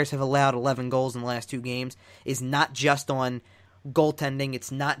Flyers have allowed 11 goals in the last 2 games is not just on goaltending.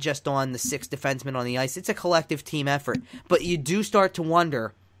 It's not just on the 6 defensemen on the ice. It's a collective team effort. But you do start to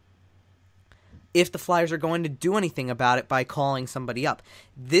wonder if the Flyers are going to do anything about it by calling somebody up.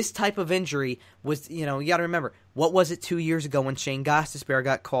 This type of injury was, you got to remember, what was it 2 years ago when Shane Gostisbehere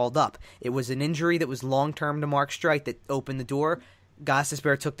got called up? It was an injury that was long-term to Mark Streit that opened the door.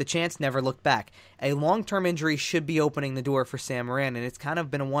 Gostisbehere took the chance, never looked back. A long-term injury should be opening the door for Sam Morin, and it's kind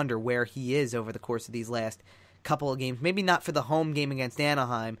of been a wonder where he is over the course of these last couple of games. Maybe not for the home game against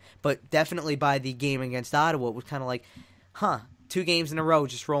Anaheim, but definitely by the game against Ottawa. It was kind of like, 2 games in a row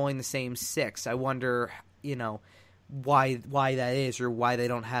just rolling the same 6. I wonder, why that is, or why they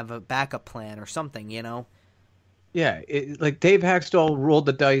don't have a backup plan or something, Yeah, like Dave Haxtell rolled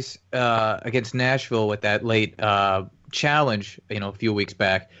the dice against Nashville with that late challenge, a few weeks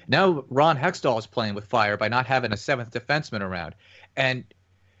back. Now Ron Hextall is playing with fire by not having a 7th defenseman around. And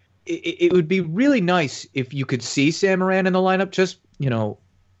it would be really nice if you could see Sam Morin in the lineup, just,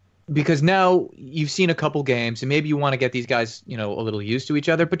 because now you've seen a couple games and maybe you want to get these guys, a little used to each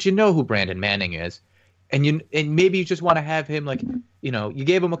other, but you know who Brandon Manning is. And maybe you just want to have him, like, you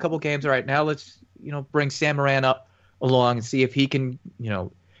gave him a couple games. All right, now let's, bring Sam Morin up along and see if he can,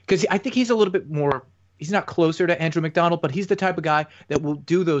 because I think he's a little bit more, he's not closer to Andrew MacDonald, but he's the type of guy that will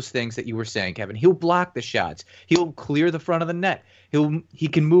do those things that you were saying, Kevin. He'll block the shots. He'll clear the front of the net. He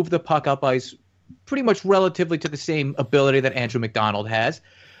can move the puck up ice pretty much relatively to the same ability that Andrew MacDonald has.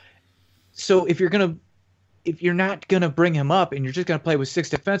 So if you're not gonna bring him up and you're just gonna play with 6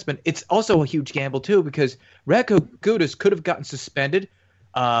 defensemen, it's also a huge gamble too, because Radko Gudas could have gotten suspended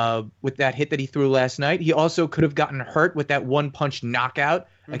with that hit that he threw last night. He also could have gotten hurt with that one-punch knockout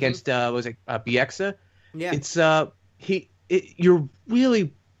against Bieksa. Yeah, it's you're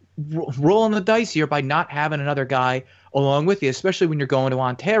really rolling the dice here by not having another guy along with you, especially when you're going to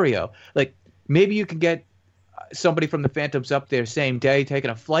Ontario. Like, maybe you can get somebody from the Phantoms up there same day taking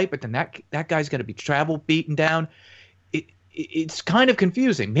a flight, but then that guy's going to be travel beaten down. It's kind of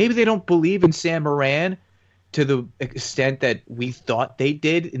confusing. Maybe they don't believe in Sam Morin to the extent that we thought they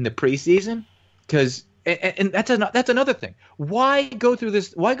did in the preseason, because and that's another thing. Why go through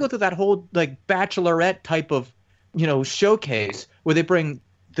this? Why go through that whole like bachelorette type of showcase where they bring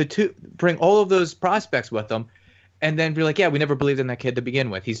all of those prospects with them, and then be like, yeah, we never believed in that kid to begin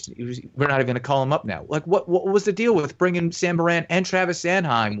with. We're not even going to call him up now. Like, what was the deal with bringing Sam Morin and Travis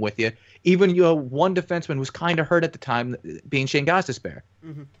Sanheim with you? Even one defenseman was kind of hurt at the time, being Shane Gostisbehere.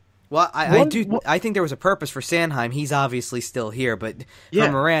 Mm-hmm. Well, I think there was a purpose for Sanheim. He's obviously still here, but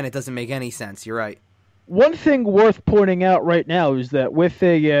for Morin, it doesn't make any sense. You're right. One thing worth pointing out right now is that with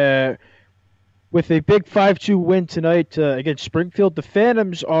a big 5-2 win tonight against Springfield, the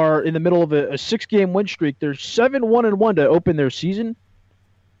Phantoms are in the middle of a 6-game win streak. They're 7-1-1 to open their season.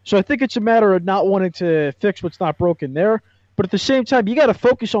 So I think it's a matter of not wanting to fix what's not broken there. But at the same time, you got to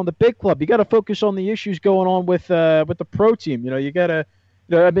focus on the big club. You got to focus on the issues going on with the pro team. You got to.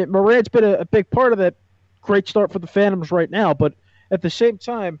 Morin's been a big part of that great start for the Phantoms right now. But at the same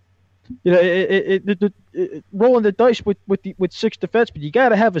time, rolling the dice with 6 defensemen, you got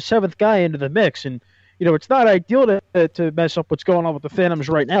to have a 7th guy into the mix, and it's not ideal to mess up what's going on with the Phantoms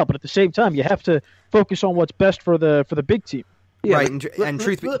right now. But at the same time, you have to focus on what's best for the big team. Yeah, right, and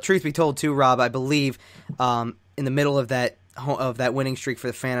truth be told, too, Rob, I believe in the middle of that winning streak for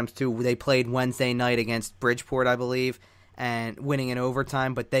the Phantoms too, they played Wednesday night against Bridgeport, I believe, and winning in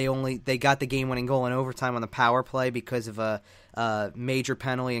overtime, but they got the game-winning goal in overtime on the power play because of a major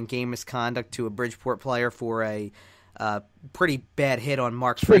penalty and game misconduct to a Bridgeport player for a pretty bad hit on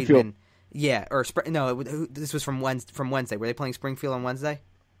Mark Friedman. Yeah, this was from Wednesday. Were they playing Springfield on Wednesday?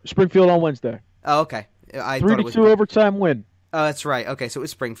 Springfield on Wednesday. Oh, okay. I 3-2 overtime win. Oh, that's right. Okay, so it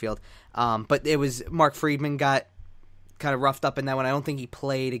was Springfield. But it was Mark Friedman got kind of roughed up in that one. I don't think he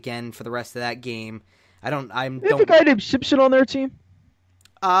played again for the rest of that game. They have a guy named Simpson on their team?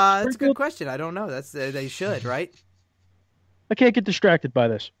 That's a good question. I don't know. They should, right? I can't get distracted by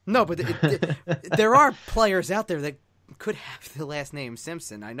this. No, but there are players out there that could have the last name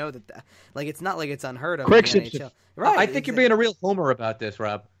Simpson. I know that. Like, it's not like it's unheard of. Craig in the Simpson. NHL. Right. I think you're being a real homer about this,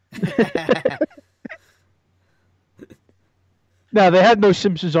 Rob. No, they had no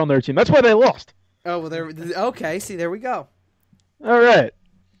Simpsons on their team. That's why they lost. Oh, well, okay. See, there we go. All right.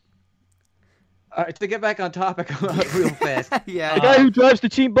 All right, to get back on topic real fast. Yeah. The guy who drives the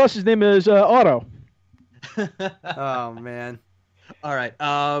team bus, his name is Otto. Oh, man. All right.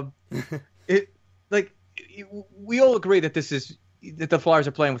 We all agree that that the Flyers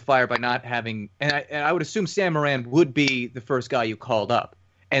are playing with fire by not having, and I would assume Sam Morin would be the first guy you called up.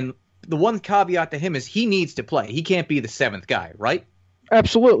 And the one caveat to him is he needs to play. He can't be the seventh guy, right?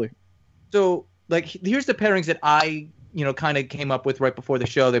 Absolutely. So, like, here's the pairings that I, kind of came up with right before the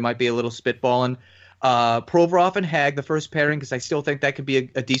show. They might be a little spitballing. Provorov and Hag, the first pairing, because I still think that could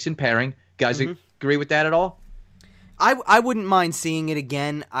be a decent pairing. Guys agree with that at all? I wouldn't mind seeing it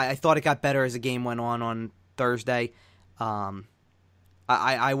again. I thought it got better as the game went on Thursday.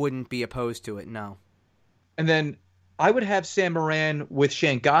 I wouldn't be opposed to it, no. And then I would have Sam Morin with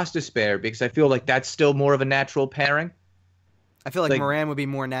Shane Gostisbehere because I feel like that's still more of a natural pairing. I feel like Morin would be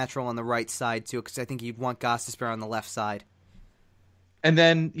more natural on the right side, too, because I think you'd want Gostisbehere on the left side. And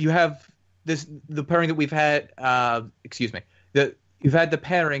then you have the pairing that we've had, you've had the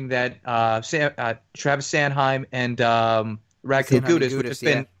pairing that Travis Sanheim and Radko Gudas, which has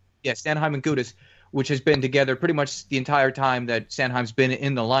been, Sanheim and Gudas, which has been together pretty much the entire time that Sanheim's been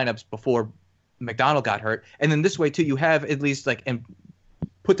in the lineups before MacDonald got hurt. And then this way, too, you have at least, and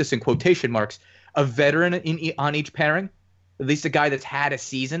put this in quotation marks, a veteran on each pairing, at least a guy that's had a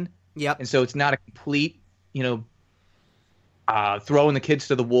season. Yep. And so it's not a complete, throwing the kids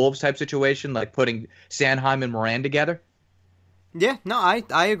to the wolves type situation, like putting Sanheim and Morin together. Yeah, no,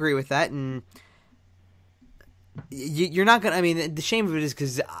 I agree with that. And you're not going to, I mean, the shame of it is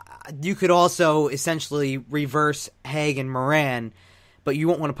because you could also essentially reverse Hag and Morin, but you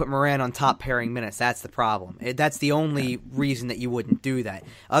won't want to put Morin on top pairing minutes. That's the problem. That's the only reason that you wouldn't do that.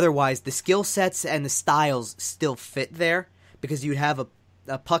 Otherwise, the skill sets and the styles still fit there because you'd have a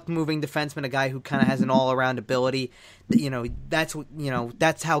puck-moving defenseman, a guy who kind of has an all-around ability. That's how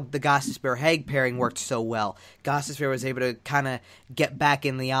the Gostisbehere-Hag pairing worked so well. Gostisbehere was able to kind of get back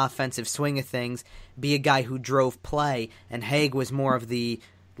in the offensive swing of things, be a guy who drove play, and Hag was more of the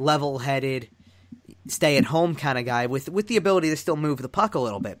level-headed, stay-at-home kind of guy with the ability to still move the puck a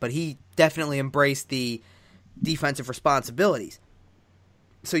little bit, but he definitely embraced the defensive responsibilities.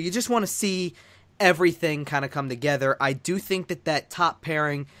 So you just want to see everything kind of come together. I do think that top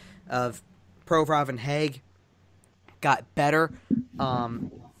pairing of Provorov and Hag got better.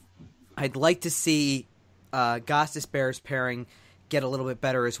 I'd like to see Gostisbehere's pairing get a little bit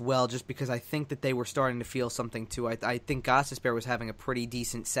better as well, just because I think that they were starting to feel something too. I think Gostisbehere was having a pretty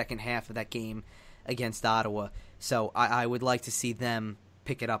decent second half of that game against Ottawa, so I would like to see them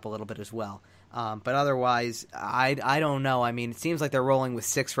pick it up a little bit as well. But otherwise, I don't know. I mean, it seems like they're rolling with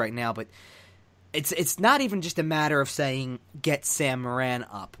 6 right now, but it's not even just a matter of saying get Sam Morin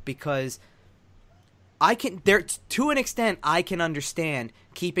up, because to an extent I can understand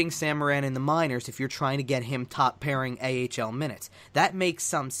keeping Sam Morin in the minors if you're trying to get him top pairing AHL minutes. That makes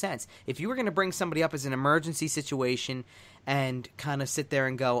some sense. If you were going to bring somebody up as an emergency situation and kind of sit there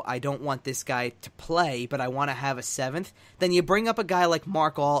and go, I don't want this guy to play, but I want to have a 7th, then you bring up a guy like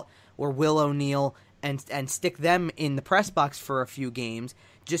Mark Alt or Will O'Neill and stick them in the press box for a few games,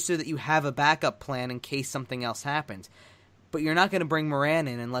 just so that you have a backup plan in case something else happens. But you're not going to bring Morin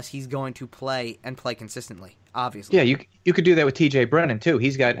in unless he's going to play and play consistently, obviously. Yeah, you could do that with TJ Brennan, too.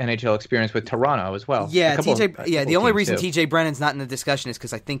 He's got NHL experience with Toronto as well. Yeah, the only reason TJ Brennan's not in the discussion is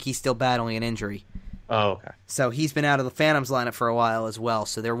because I think he's still battling an injury. Oh, okay. So he's been out of the Phantoms lineup for a while as well,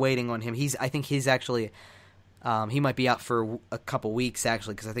 so they're waiting on him. I think he's actually... he might be out for a couple weeks,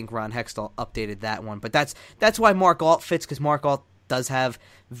 actually, because I think Ron Hextall updated that one. But that's why Mark Alt fits, because Mark Alt does have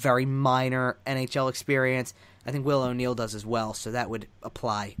very minor NHL experience. I think Will O'Neill does as well, so that would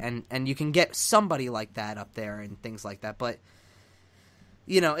apply. And you can get somebody like that up there and things like that. But,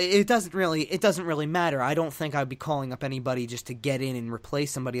 it doesn't really matter. I don't think I'd be calling up anybody just to get in and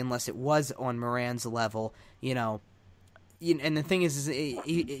replace somebody unless it was on Morin's level, And the thing is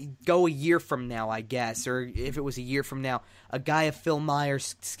go a year from now, I guess, or if it was a year from now, a guy of Phil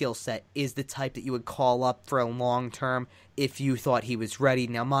Myers' skill set is the type that you would call up for a long term if you thought he was ready.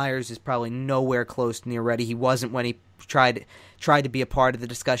 Now, Myers is probably nowhere close to near ready. He wasn't when he tried to be a part of the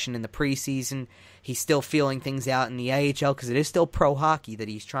discussion in the preseason. He's still feeling things out in the AHL because it is still pro hockey that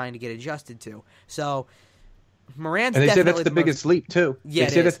he's trying to get adjusted to. So Moran's and they say definitely that's the biggest leap too. Yeah,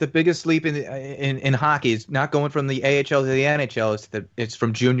 they say that's the biggest leap in hockey. It's not going from the AHL to the NHL. It's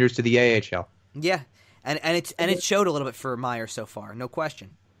from juniors to the AHL. Yeah, and it showed a little bit for Meyer so far, no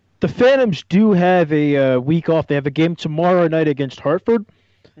question. The Phantoms do have a week off. They have a game tomorrow night against Hartford,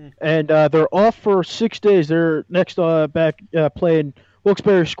 and they're off for 6 days. They're next back playing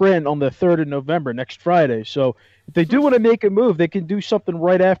Wilkes-Barre Scranton on the 3rd of November, next Friday. So if they do want to make a move, they can do something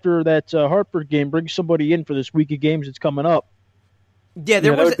right after that Hartford game, bring somebody in for this week of games that's coming up. Yeah,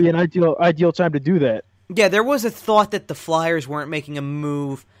 that would be an ideal time to do that. Yeah, there was a thought that the Flyers weren't making a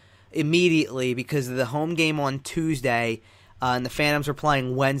move immediately because of the home game on Tuesday, and the Phantoms were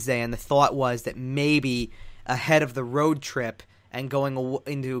playing Wednesday, and the thought was that maybe ahead of the road trip and going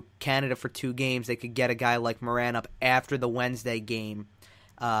into Canada for 2 games, they could get a guy like Moran up after the Wednesday game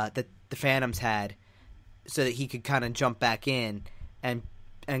that the Phantoms had, so that he could kind of jump back in and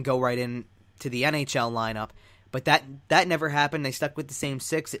go right in to the NHL lineup. But that never happened. They stuck with the same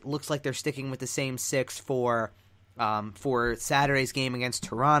 6. It looks like they're sticking with the same 6 for Saturday's game against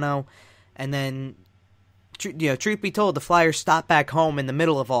Toronto. And then, truth be told, the Flyers stopped back home in the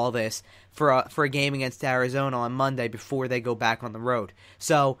middle of all this for a game against Arizona on Monday before they go back on the road.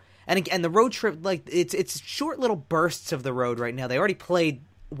 So, and again, the road trip, like it's short little bursts of the road right now. They already played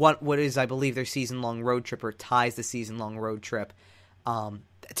what is, I believe, their season-long road trip, or ties the season-long road trip to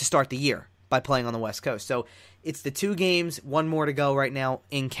start the year by playing on the West Coast. So it's the 2 games, 1 more to go right now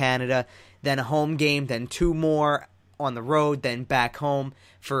in Canada, then a home game, then 2 more on the road, then back home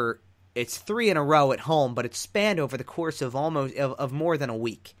for it's 3 in a row at home, but it's spanned over the course of of more than a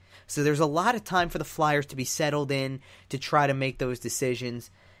week. So there's a lot of time for the Flyers to be settled in, to try to make those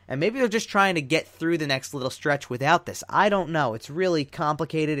decisions. And maybe they're just trying to get through the next little stretch without this. I don't know. It's really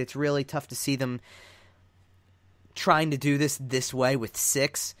complicated. It's really tough to see them trying to do this way with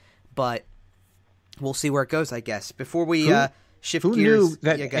 6. But we'll see where it goes, I guess. Before we shift gears. Who knew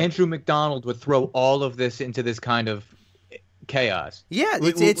that Andrew MacDonald would throw all of this into this kind of chaos? Yeah,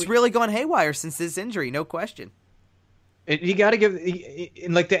 it's really gone haywire since this injury, no question. You got to give,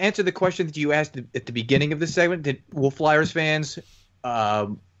 like, to answer the question that you asked at the beginning of this segment, will Flyers fans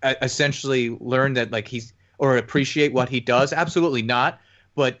essentially learn that, like, or appreciate what he does? Absolutely not.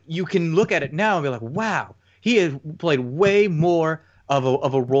 But you can look at it now and be like, wow, he has played way more of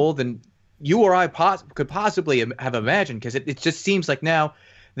a role than you or I could possibly have imagined, because it just seems like now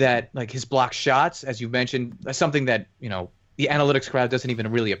that, like, his block shots, as you mentioned, something that, the analytics crowd doesn't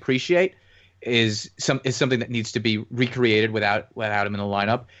even really appreciate, is something that needs to be recreated without him in the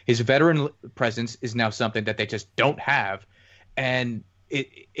lineup. His veteran presence is now something that they just don't have, and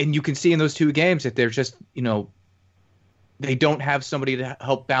you can see in those 2 games that they're just, they don't have somebody to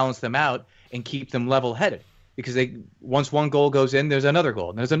help balance them out and keep them level-headed, because once one goal goes in, there's another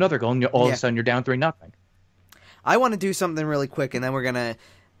goal, and there's another goal, and all of a sudden you're down 3-0. I want to do something really quick, and then we're gonna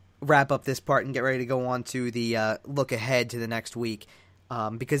wrap up this part and get ready to go on to the look ahead to the next week.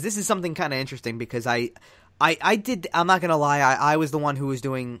 Because this is something kind of interesting, because I'm not going to lie, I was the one who was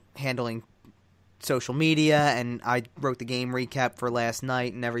handling social media, and I wrote the game recap for last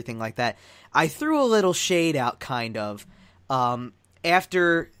night and everything like that. I threw a little shade out, kind of,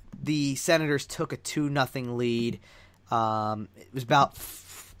 after the Senators took a 2-0 lead. It was about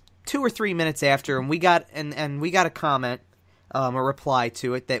 2 or 3 minutes after, and we got a comment, a reply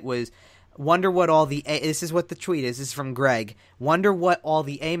to it that was, wonder what all the this is what the tweet is. This is from Greg. Wonder what all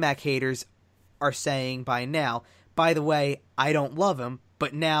the AMAC haters are saying by now. By the way, I don't love him,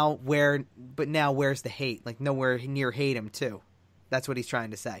 but now where's the hate? Like, nowhere near hate him too. That's what he's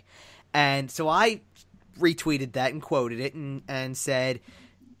trying to say. And so I retweeted that and quoted it and said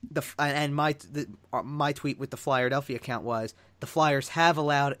my tweet with the Flyerdelphia account was, the Flyers have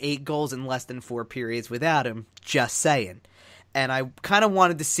allowed 8 goals in less than 4 periods without him. Just saying. And I kind of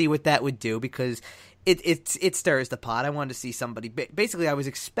wanted to see what that would do, because it stirs the pot. I wanted to see somebody. Basically, I was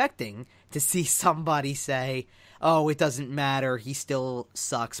expecting to see somebody say, "Oh, it doesn't matter. He still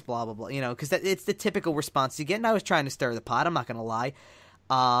sucks." Blah blah blah. Because it's the typical response you get. And I was trying to stir the pot. I'm not going to lie.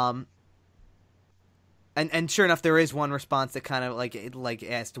 And sure enough, there is one response that kind of like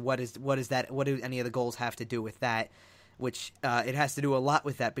asked, "What is that? What do any of the goals have to do with that?" Which it has to do a lot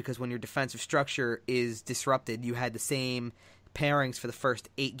with that, because when your defensive structure is disrupted, you had the same pairings for the first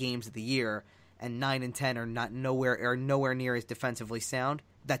 8 games of the year, and 9 and 10 are nowhere near as defensively sound.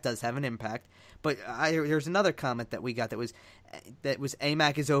 that does have an impact. But there's another comment that we got that was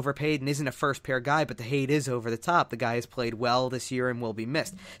Amac is overpaid and isn't a first-pair guy, but the hate is over the top. The guy has played well this year and will be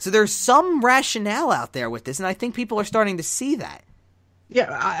missed. So there's some rationale out there with this, and I think people are starting to see that.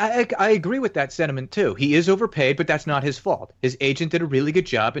 Yeah, I agree with that sentiment, too. He is overpaid, but that's not his fault. His agent did a really good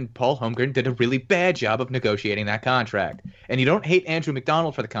job, and Paul Holmgren did a really bad job of negotiating that contract. And you don't hate Andrew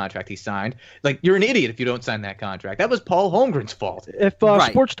MacDonald for the contract he signed. Like, you're an idiot if you don't sign that contract. That was Paul Holmgren's fault. If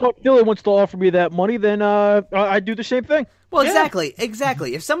Sports Talk Philly wants to offer me that money, then I'd do the same thing. Well,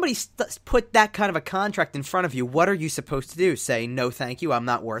 exactly. If somebody put that kind of a contract in front of you, what are you supposed to do? Say, no, thank you, I'm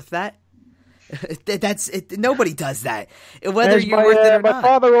not worth that? That's it. Nobody does that. Whether you're worth it or not. My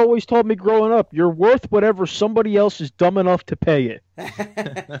father always told me growing up, you're worth whatever somebody else is dumb enough to pay it.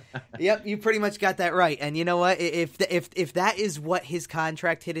 Yep, you pretty much got that right. And you know what? If that is what his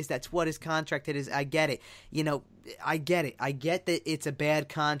contract hit is, that's what his contract hit is. I get it. I get it. I get that it's a bad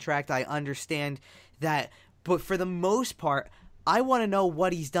contract. I understand that. But for the most part, I want to know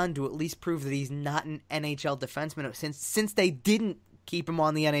what he's done to at least prove that he's not an NHL defenseman since they didn't keep him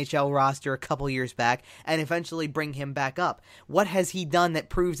on the NHL roster a couple years back and eventually bring him back up. What has he done that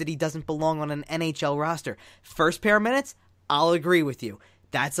proves that he doesn't belong on an NHL roster? First pair of minutes? I'll agree with you.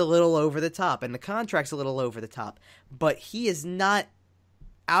 That's a little over the top, and the contract's a little over the top. But he is not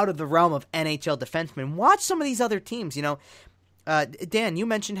out of the realm of NHL defensemen. Watch some of these other teams. Dan, you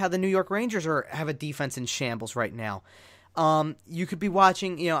mentioned how the New York Rangers have a defense in shambles right now. You could be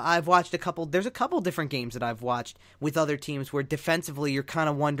watching, I've watched there's a couple different games that I've watched with other teams where defensively you're kind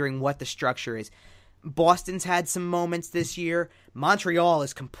of wondering what the structure is. Boston's had some moments this year. Montreal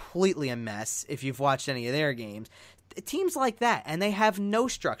is completely a mess if you've watched any of their games. Teams like that, and they have no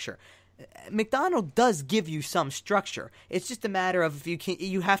structure. MacDonald does give you some structure. It's just a matter of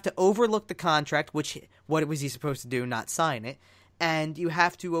you have to overlook the contract, what was he supposed to do, not sign it, and you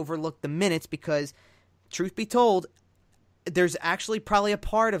have to overlook the minutes because, truth be told, there's actually probably a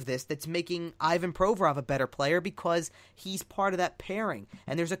part of this that's making Ivan Provorov a better player because he's part of that pairing,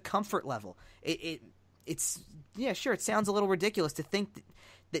 and there's a comfort level. It's sure, it sounds a little ridiculous to think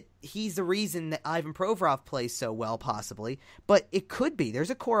that he's the reason that Ivan Provorov plays so well, possibly, but it could be.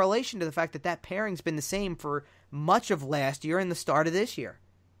 There's a correlation to the fact that pairing's been the same for much of last year and the start of this year.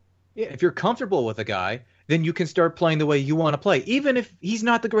 Yeah, if you're comfortable with a guy, then you can start playing the way you want to play, even if he's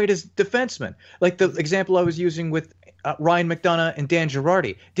not the greatest defenseman. Like the example I was using with Ryan McDonagh and Dan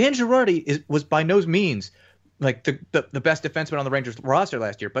Girardi. Dan Girardi was by no means like the best defenseman on the Rangers roster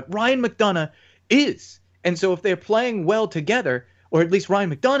last year, but Ryan McDonagh is. And so if they're playing well together, or at least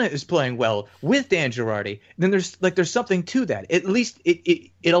Ryan McDonagh is playing well with Dan Girardi, then there's something to that. At least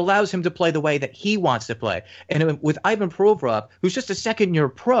it allows him to play the way that he wants to play. And with Ivan Provorov, who's just a second-year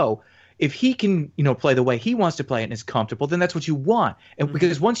pro, if he can, play the way he wants to play and is comfortable, then that's what you want. And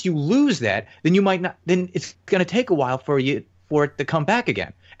because once you lose that, then you might not. Then it's going to take a while for it to come back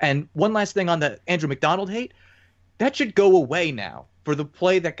again. And one last thing on the Andrew MacDonald hate, that should go away now for the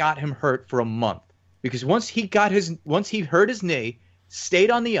play that got him hurt for a month. Because once he hurt his knee,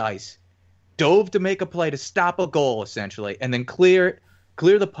 stayed on the ice, dove to make a play to stop a goal essentially, and then clear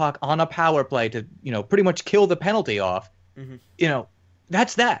the puck on a power play to pretty much kill the penalty off. Mm-hmm.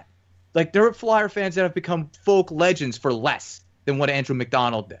 That's that. Like, there are Flyer fans that have become folk legends for less than what Andrew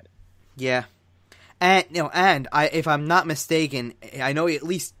MacDonald did. Yeah. And if I'm not mistaken, I know he at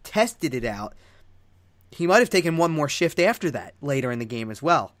least tested it out. He might have taken one more shift after that later in the game as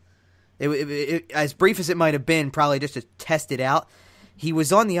well. It, as brief as it might have been, probably just to test it out, he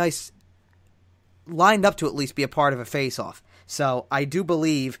was on the ice lined up to at least be a part of a face-off. So I do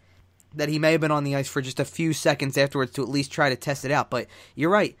believe that he may have been on the ice for just a few seconds afterwards to at least try to test it out. But you're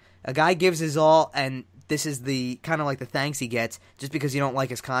right. A guy gives his all, and this is the kind of like the thanks he gets just because you don't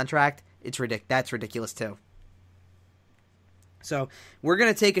like his contract. That's ridiculous too. So we're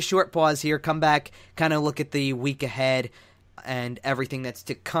going to take a short pause here, come back, kind of look at the week ahead and everything that's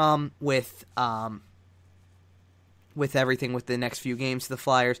to come with everything with the next few games to the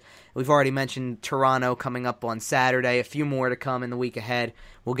Flyers. We've already mentioned Toronto coming up on Saturday, a few more to come in the week ahead.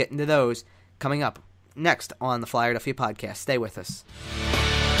 We'll get into those coming up next on the Flyerdelphia Podcast. Stay with us.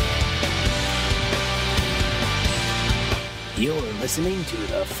 You're listening to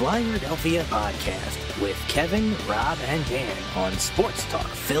the Flyerdelphia Podcast with Kevin, Rob, and Dan on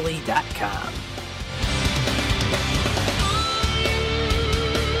SportsTalkPhilly.com.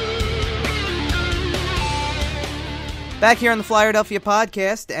 Back here on the Flyerdelphia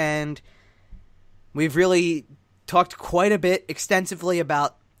Podcast, and we've really talked quite a bit extensively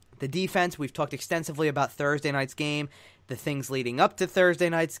about the defense. We've talked extensively about Thursday night's game. the things leading up to Thursday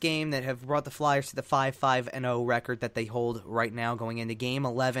night's game that have brought the Flyers to the 5-5-0 record that they hold right now going into Game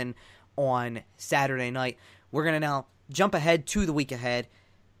 11 on Saturday night. We're going to now jump ahead to the week ahead.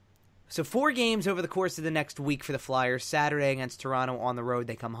 So 4 games over the course of the next week for the Flyers. Saturday against Toronto on the road.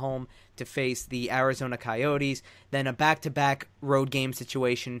 They come home to face the Arizona Coyotes. Then a back-to-back road game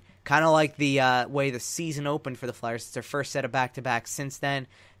situation, kind of like the way the season opened for the Flyers. It's their first set of back-to-backs since then.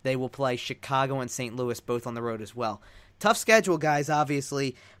 They will play Chicago and St. Louis both on the road as well. Tough schedule, guys,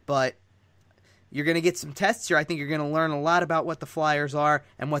 obviously, but you're going to get some tests here. I think you're going to learn a lot about what the Flyers are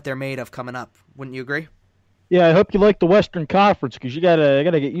and what they're made of coming up. Wouldn't you agree? Yeah, I hope you like the Western Conference because you gotta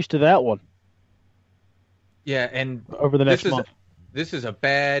get used to that one. Yeah, and over the next month. This is a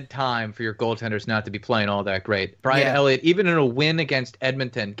bad time for your goaltenders not to be playing all that great. Brian Elliott, even in a win against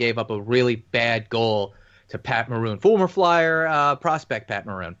Edmonton, gave up a really bad goal to Pat Maroon, former Flyer prospect Pat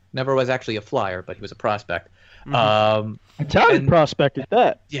Maroon. Never was actually a Flyer, but he was a prospect. Italian prospect at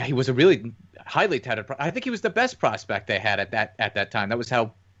that. Yeah, he was a really highly touted. I think he was the best prospect they had at that time. That was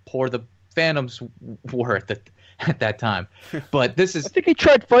how poor the Phantoms were at that time. But this is. I think he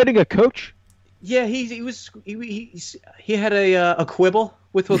tried fighting a coach. Yeah, he had a quibble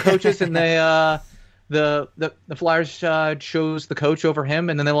with the coaches, and the Flyers chose the coach over him,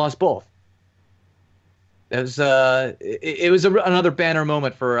 and then they lost both. It was another banner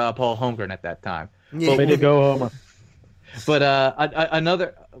moment for Paul Holmgren at that time. Yeah, way to go, Homer. But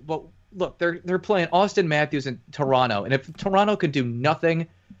look, they're playing Austin Matthews in Toronto, and if Toronto can do nothing,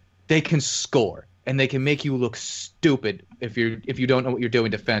 they can score. And they can make you look stupid if you don't know what you're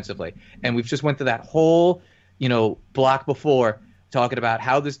doing defensively. And we've just went through that whole, block before talking about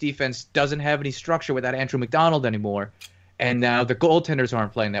how this defense doesn't have any structure without Andrew MacDonald anymore. And now the goaltenders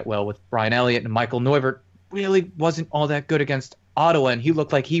aren't playing that well with Brian Elliott, and Michael Neuvirth really wasn't all that good against Ottawa, and he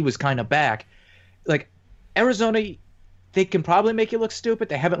looked like he was kind of back. Like Arizona, they can probably make you look stupid.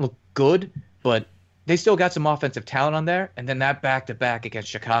 They haven't looked good, but they still got some offensive talent on there. And then that back-to-back against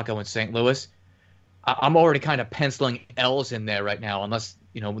Chicago and St. Louis, I'm already kind of penciling L's in there right now, unless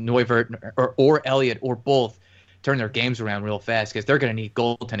Neuvirth or Elliott or both turn their games around real fast, because they're going to need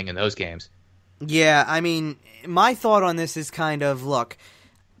goaltending in those games. Yeah, I mean, my thought on this is kind of, look,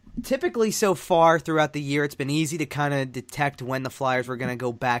 typically so far throughout the year, it's been easy to kind of detect when the Flyers were going to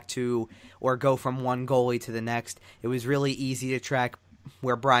go back to or go from one goalie to the next. It was really easy to track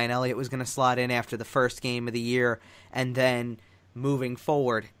where Brian Elliott was going to slot in after the first game of the year and then moving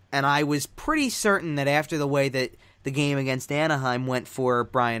forward. And I was pretty certain that after the way that the game against Anaheim went for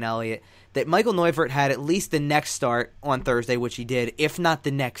Brian Elliott, that Michael Neuvirth had at least the next start on Thursday, which he did, if not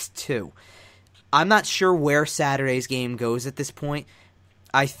the next 2. I'm not sure where Saturday's game goes at this point.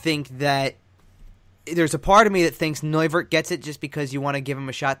 I think that there's a part of me that thinks Neuvirth gets it just because you want to give him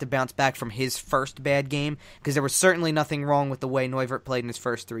a shot to bounce back from his first bad game, because there was certainly nothing wrong with the way Neuvirth played in his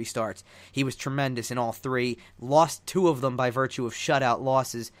first 3 starts. He was tremendous in all 3, lost 2 of them by virtue of shutout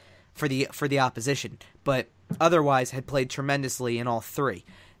losses for the opposition, but otherwise had played tremendously in all 3.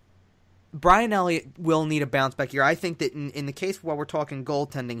 Brian Elliott will need a bounce back here. I think that in the case while we're talking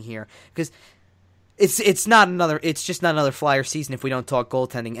goaltending here, because it's just not another Flyer season if we don't talk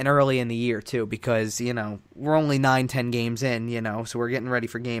goaltending, and early in the year too, because we're only 9-10 games in, so we're getting ready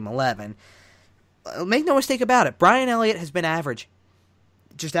for Game 11. Make no mistake about it, Brian Elliott has been average,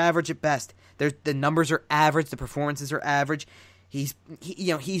 just average at best. The numbers are average, the performances are average. He's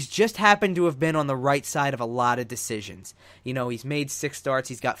just happened to have been on the right side of a lot of decisions. He's made 6 starts,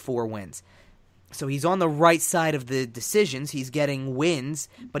 he's got 4 wins. So he's on the right side of the decisions. He's getting wins,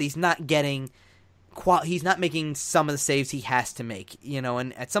 but he's not making some of the saves he has to make.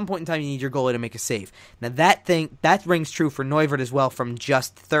 And at some point in time, you need your goalie to make a save. Now that rings true for Neuvirth as well from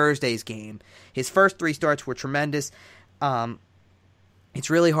just Thursday's game. His first 3 starts were tremendous. It's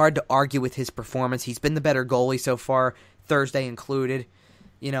really hard to argue with his performance. He's been the better goalie so far, Thursday included.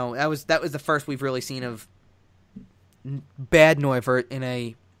 That was the first we've really seen of bad Neuvirth in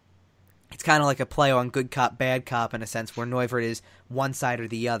a. It's kind of like a play on good cop, bad cop in a sense, where Neuvirth is one side or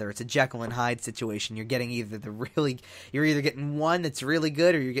the other. It's a Jekyll and Hyde situation. You're getting you're either getting one that's really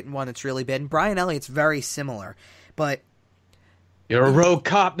good or you're getting one that's really bad. And Brian Elliott's very similar, but you're a rogue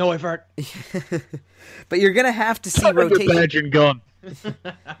cop, Neuvirth. But you're gonna have to see rotation. Badge and gun.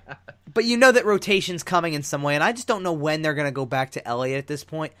 But you know that rotation's coming in some way, and I just don't know when they're going to go back to Elliott at this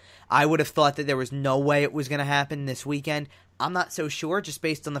point. I would have thought that there was no way it was going to happen this weekend. I'm not so sure, just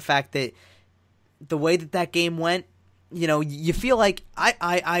based on the fact that the way that game went, you feel like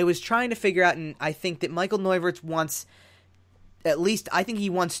I was trying to figure out, and I think that Michael Neuvirth wants, at least, I think he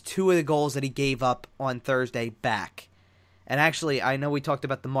wants 2 of the goals that he gave up on Thursday back. And actually, I know we talked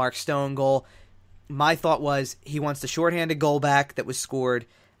about the Mark Stone goal. my thought was he wants the shorthanded goal back that was scored,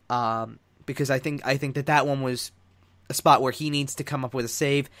 because I think that one was a spot where he needs to come up with a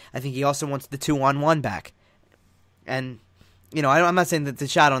save. I think he also wants the 2-on-1 back. And, I'm not saying that the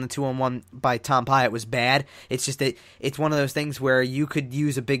shot on the 2-on-1 by Tom Pyatt was bad. It's just that it's one of those things where you could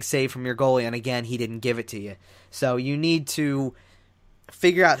use a big save from your goalie, and again, he didn't give it to you. So you need to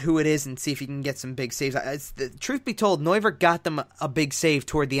figure out who it is and see if you can get some big saves. Truth be told, Neuvirth got them a big save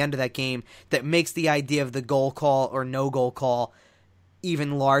toward the end of that game that makes the idea of the goal call or no goal call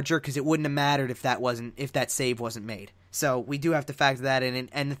even larger, because it wouldn't have mattered if that save wasn't made. So we do have to factor that in.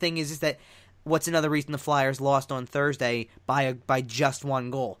 And the thing is that what's another reason the Flyers lost on Thursday by just one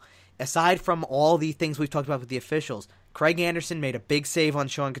goal? Aside from all the things we've talked about with the officials, Craig Anderson made a big save on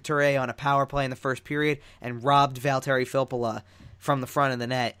Sean Couturier on a power play in the first period and robbed Valtteri Filppula from the front of the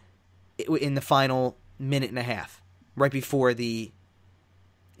net in the final minute and a half, right before the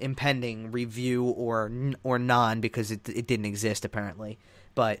impending review or non, because it didn't exist apparently.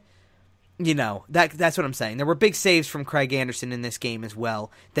 But that's what I'm saying. There were big saves from Craig Anderson in this game as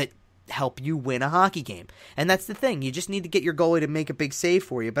well that help you win a hockey game. And that's the thing. You just need to get your goalie to make a big save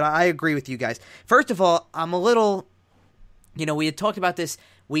for you. But I agree with you guys. First of all, I'm a little, we had talked about this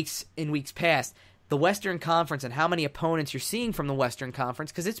weeks past, the Western Conference and how many opponents you're seeing from the Western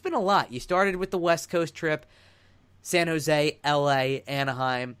Conference, because it's been a lot. You started with the West Coast trip, San Jose, LA,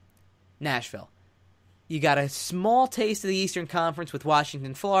 Anaheim, Nashville. You got a small taste of the Eastern Conference with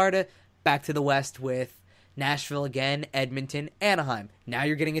Washington, Florida, back to the West with Nashville again, Edmonton, Anaheim. Now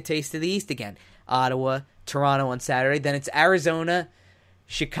you're getting a taste of the East again. Ottawa, Toronto on Saturday. Then it's Arizona,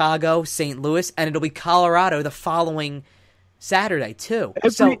 Chicago, St. Louis, and it'll be Colorado the following Saturday too.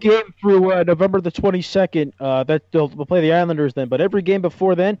 Every game through November the 22nd, that they'll play the Islanders then, but every game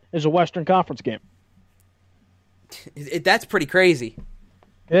before then is a Western Conference game. That's pretty crazy.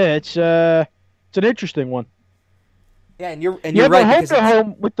 Yeah, it's an interesting one. Yeah, and you're you have right. A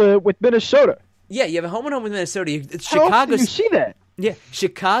home with Minnesota. Yeah, you have a home and home with Minnesota. How often do you see that? Yeah,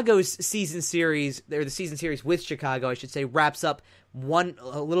 Chicago's season series, or the season series with Chicago, I should say, wraps up a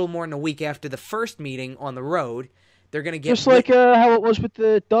little more than a week after the first meeting on the road. They're going to get just like how it was with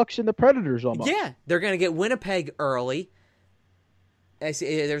the Ducks and the Predators almost. Yeah, they're going to get Winnipeg early. I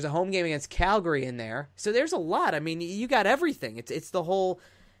see there's a home game against Calgary in there, so there's a lot. I mean, you got everything. It's the whole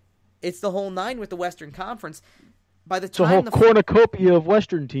nine with the Western Conference. By the time it's a whole cornucopia of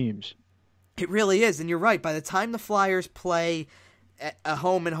Western teams. It really is, and you're right. By the time the Flyers play a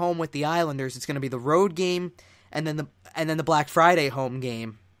home and home with the Islanders, it's going to be the road game, and then the Black Friday home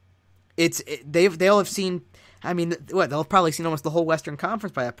game. They'll have seen. I mean, they'll have probably seen almost the whole Western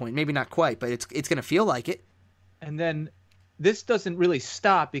Conference by that point. Maybe not quite, but it's going to feel like it. And then this doesn't really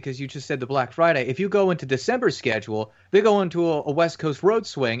stop because you just said the Black Friday. If you go into December's schedule, they go into a West Coast road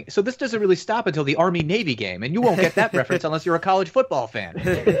swing. So this doesn't really stop until the Army-Navy game, and you won't get that reference unless you're a college football fan.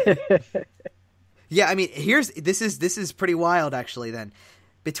 Yeah, I mean, this is pretty wild actually. Then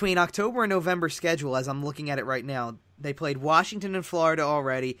between October and November schedule, as I'm looking at it right now, they played Washington and Florida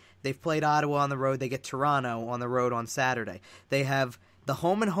already. They've played Ottawa on the road. They get Toronto on the road on Saturday. They have the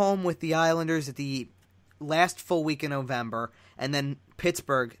home and home with the Islanders at the last full week in November, and then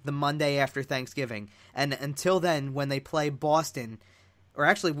Pittsburgh the Monday after Thanksgiving. And until then, when they play Boston, or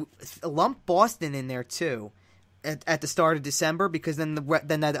actually lump Boston in there too, at the start of December, because then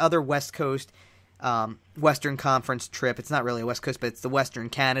that other West Coast Western Conference trip, it's not really a West Coast, but it's the Western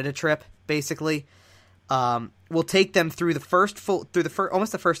Canada trip, basically. Will take them through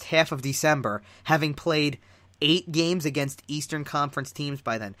almost the first half of December, having played 8 games against Eastern Conference teams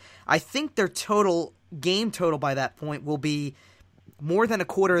by then. I think their game total by that point will be more than a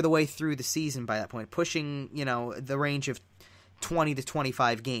quarter of the way through the season by that point, pushing, the range of 20 to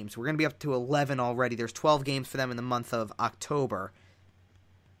 25 games. We're going to be up to 11 already. There's 12 games for them in the month of October.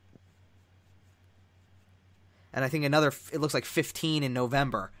 And I think it looks like 15 in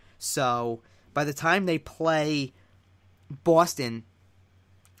November. So by the time they play Boston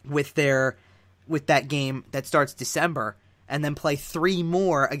with that game that starts December, and then play 3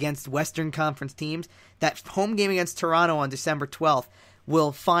 more against Western Conference teams, that home game against Toronto on December 12th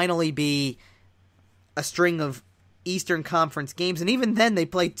will finally be a string of Eastern Conference games. And even then, they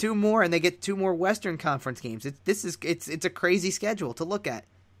play 2 more, and they get 2 more Western Conference games. It's a crazy schedule to look at.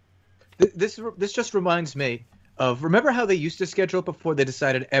 This just reminds me of, remember how they used to schedule it before they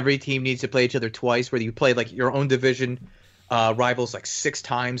decided every team needs to play each other twice, where you play like your own division rivals like 6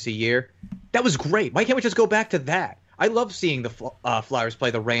 times a year? That was great. Why can't we just go back to that? I love seeing the Flyers play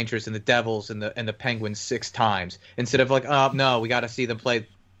the Rangers and the Devils and the Penguins 6 times instead of like, oh no, we got to see them play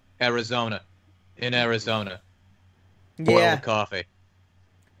Arizona in Arizona. Boil the coffee.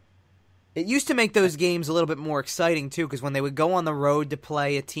 It used to make those games a little bit more exciting, too, because when they would go on the road to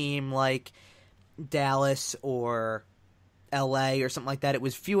play a team like Dallas or LA or something like that, it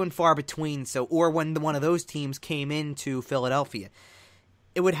was few and far between. So, or when one of those teams came into Philadelphia,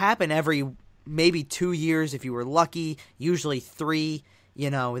 it would happen every maybe 2 years if you were lucky, usually 3,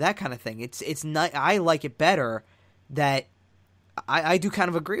 that kind of thing. It's not. I like it better that I do kind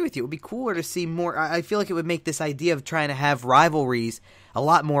of agree with you. It would be cooler to see more. I feel like it would make this idea of trying to have rivalries a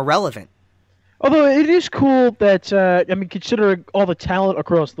lot more relevant. Although it is cool that considering all the talent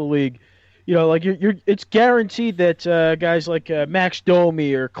across the league, it's guaranteed that guys like Max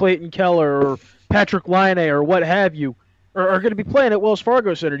Domi or Clayton Keller or Patrick Laine or what have you are going to be playing at Wells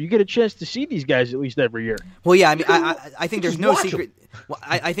Fargo Center. You get a chance to see these guys at least every year. Well, yeah, I think there's no secret. Well,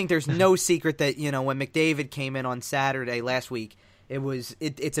 I think there's no secret that when McDavid came in on Saturday last week,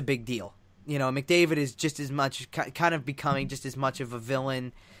 it's a big deal. McDavid is just as much kind of becoming just as much of a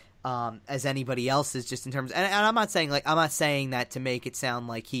villain as anybody else is, just in terms. And I'm not saying that to make it sound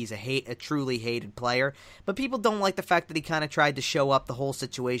like he's a truly hated player, but people don't like the fact that he kind of tried to show up the whole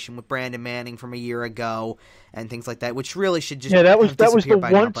situation with Brandon Manning from a year ago and things like that, which really should just that was the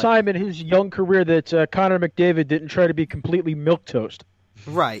one time in his young career that Connor McDavid didn't try to be completely milquetoast.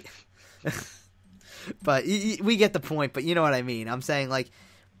 Right. But we get the point. But you know what I mean. I'm saying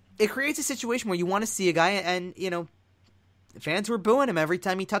it creates a situation where you want to see a guy and fans were booing him every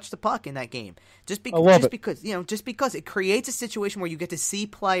time he touched the puck in that game. Just because it creates a situation where you get to see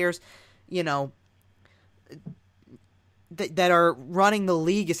players, that are running the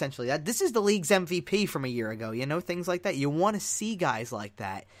league essentially. This is the league's MVP from a year ago. Things like that. You want to see guys like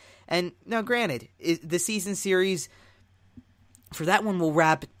that. And now, granted, the season series for that one will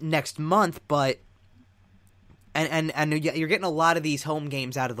wrap next month, but and you're getting a lot of these home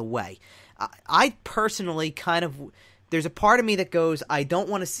games out of the way. I personally there's a part of me that goes, I don't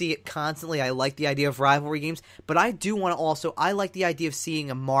want to see it constantly. I like the idea of rivalry games, but I do want to I like the idea of seeing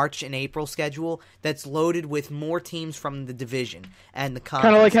a March and April schedule that's loaded with more teams from the division and the conference.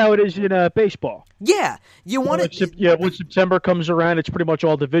 Kind of like how it is in baseball. Yeah. You want to... when September comes around, it's pretty much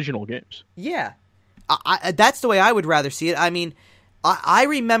all divisional games. Yeah. That's the way I would rather see it. I mean, I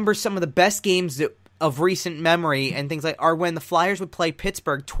remember some of the best games of recent memory and things are when the Flyers would play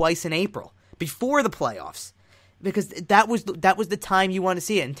Pittsburgh twice in April, before the playoffs. Because that was the time you want to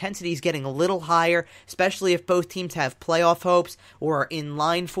see it. Intensity is getting a little higher, especially if both teams have playoff hopes or are in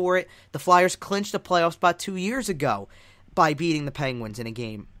line for it. The Flyers clinched a playoff spot 2 years ago by beating the Penguins in a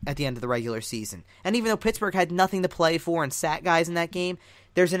game at the end of the regular season. And even though Pittsburgh had nothing to play for and sat guys in that game,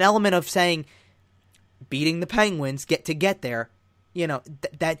 there's an element of saying beating the Penguins get there,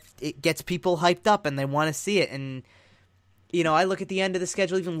 that it gets people hyped up and they want to see it. And I look at the end of the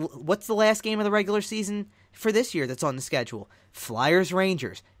schedule. Even what's the last game of the regular season for this year that's on the schedule? Flyers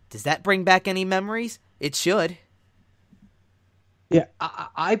Rangers. Does that bring back any memories? It should. Yeah,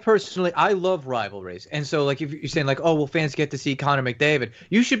 I personally love rivalries, and so if you're saying fans get to see Connor McDavid,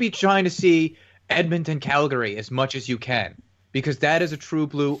 you should be trying to see Edmonton Calgary as much as you can, because that is a true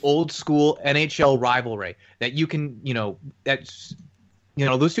blue old school NHL rivalry that you can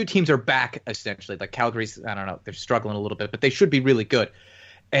those two teams are back essentially. Calgary's, I don't know, they're struggling a little bit, but they should be really good.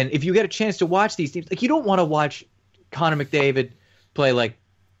 And if you get a chance to watch these teams, you don't want to watch Connor McDavid play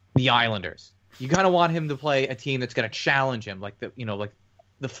the Islanders. You kind of want him to play a team that's going to challenge him, like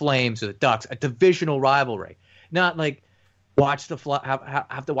the Flames or the Ducks, a divisional rivalry. Not have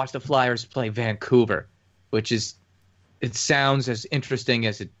to watch the Flyers play Vancouver, which is, it sounds as interesting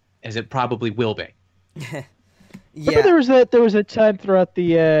as it probably will be. Yeah. Remember there was a time throughout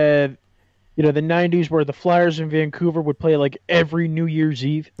the the 90s where the Flyers in Vancouver would play every New Year's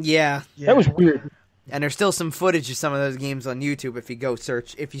Eve. Yeah. That was weird. And there's still some footage of some of those games on YouTube if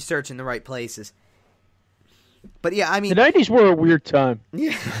you search in the right places. But yeah, I mean, the 90s were a weird time.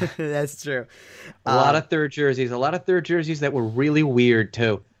 Yeah, that's true. A lot of third jerseys that were really weird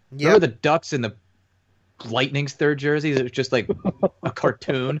too. Yep. Remember the Ducks and the Lightning's third jerseys? It was just like a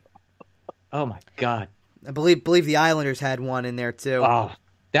cartoon. Oh my God. I believe the Islanders had one in there too. Oh,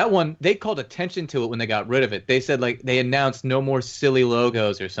 that one, they called attention to it when they got rid of it. They said they announced no more silly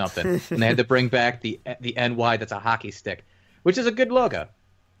logos or something, and they had to bring back the NY that's a hockey stick, which is a good logo.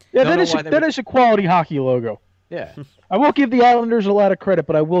 Yeah, that is a quality hockey logo. Yeah. I won't give the Islanders a lot of credit,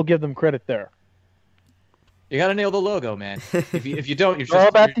 but I will give them credit there. You got to nail the logo, man. If you don't, you're just all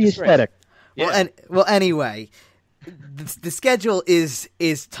about the aesthetic. Yeah. Well, anyway, the schedule is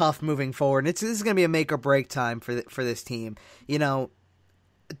tough moving forward. This is going to be a make or break time for this team.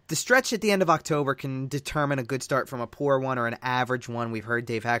 The stretch at the end of October can determine a good start from a poor one or an average one. We've heard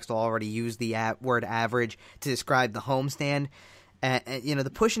Dave Haxtell already use the word average to describe the homestand. And the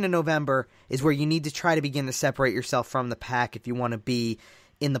push into November is where you need to try to begin to separate yourself from the pack if you want to be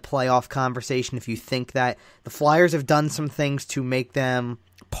in the playoff conversation. If you think that the Flyers have done some things to make them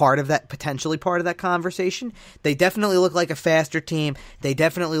potentially part of that conversation. They definitely look like a faster team. They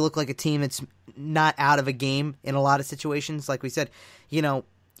definitely look like a team that's not out of a game in a lot of situations. Like we said,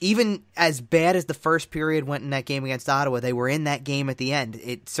 even as bad as the first period went in that game against Ottawa, they were in that game at the end.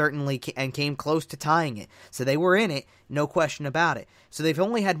 It certainly came close to tying it. So they were in it, no question about it. So they've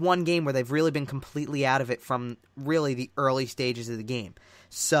only had one game where they've really been completely out of it from really the early stages of the game.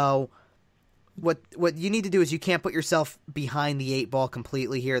 So what you need to do is you can't put yourself behind the 8 ball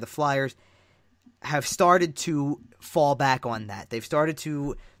completely here. The Flyers have started to fall back on that.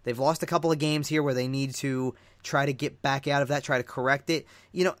 They've lost a couple of games here where they need to try to get back out of that, try to correct it.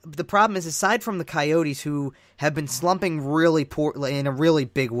 The problem is, aside from the Coyotes, who have been slumping really poor in a really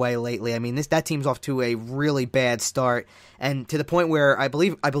big way lately. I mean, that team's off to a really bad start, and to the point where I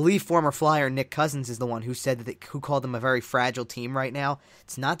believe former Flyer Nick Cousins is the one who said who called them a very fragile team right now.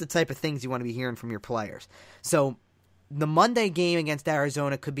 It's not the type of things you want to be hearing from your players. So the Monday game against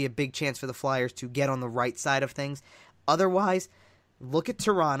Arizona could be a big chance for the Flyers to get on the right side of things. Otherwise, look at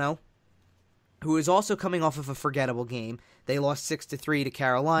Toronto, who is also coming off of a forgettable game. They lost 6-3 to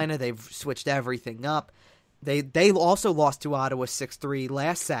Carolina. They've switched everything up. They also lost to Ottawa 6-3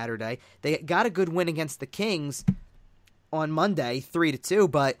 last Saturday. They got a good win against the Kings on Monday,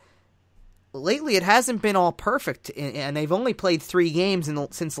 3-2, but lately it hasn't been all perfect, and they've only played 3 games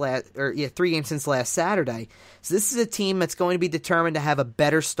since last Saturday. So this is a team that's going to be determined to have a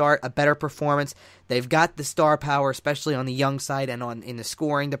better start, a better performance. They've got the star power, especially on the young side and in the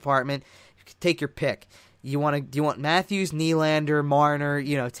scoring department. Take your pick. Do you want Matthews, Nylander,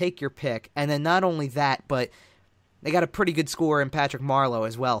 Marner? Take your pick. And then not only that, but they got a pretty good scorer in Patrick Marleau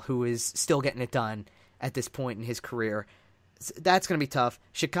as well, who is still getting it done at this point in his career. That's going to be tough.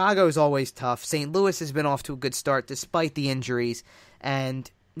 Chicago is always tough. St. Louis has been off to a good start despite the injuries, and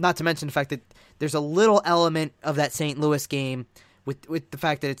not to mention the fact that there's a little element of that St. Louis game with the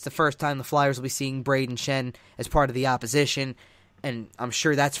fact that it's the first time the Flyers will be seeing Braden Shen as part of the opposition. And I'm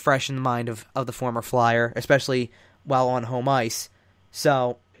sure that's fresh in the mind of the former Flyer, especially while on home ice.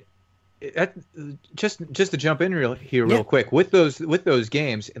 So, just to jump in real quick with those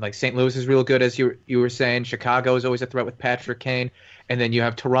games, like St. Louis is real good, as you were saying. Chicago is always a threat with Patrick Kane, and then you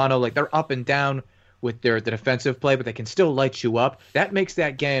have Toronto. Like, they're up and down with the defensive play, but they can still light you up. That makes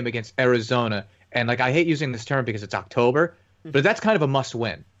that game against Arizona, and like, I hate using this term because it's October, but that's kind of a must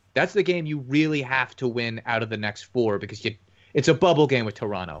win. That's the game you really have to win out of the next 4, because it's a bubble game with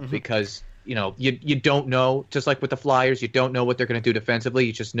Toronto, because you don't know, just like with the Flyers, you don't know what they're going to do defensively.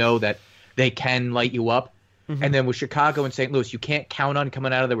 You just know that they can light you up. And then with Chicago and St. Louis, you can't count on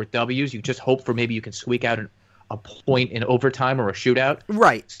coming out of there with W's. You just hope for maybe you can squeak out a point in overtime or a shootout.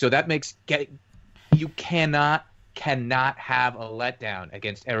 Right. So that makes you cannot have a letdown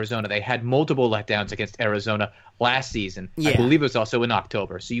against Arizona. They had multiple letdowns against Arizona last season. I believe it was also in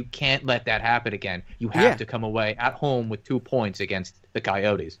October. So you can't let that happen again. You have to come away at home with 2 points against the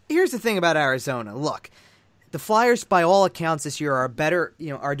Coyotes. Here's the thing about Arizona. Look, the Flyers, by all accounts this year,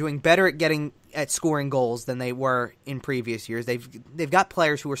 are doing better at scoring goals than they were in previous years. They've got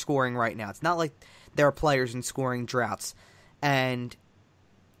players who are scoring right now. It's not like there are players in scoring droughts. And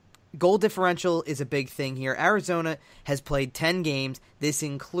goal differential is a big thing here. Arizona has played 10 games. This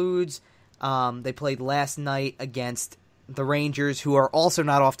includes they played last night against the Rangers, who are also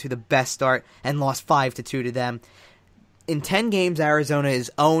not off to the best start, and lost 5-2 to them. In 10 games, Arizona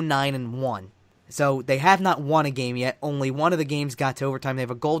is 0-9-1. So they have not won a game yet. Only one of the games got to overtime. They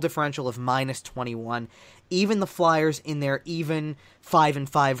have a goal differential of -21. Even the Flyers, in their even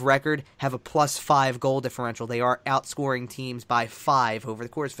 5-5 record, have a +5 goal differential. They are outscoring teams by 5 over the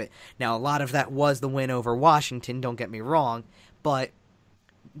course of it. Now, a lot of that was the win over Washington, don't get me wrong, but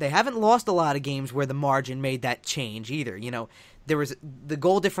they haven't lost a lot of games where the margin made that change either. The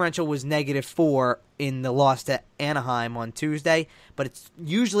goal differential was -4 in the loss to Anaheim on Tuesday, but it's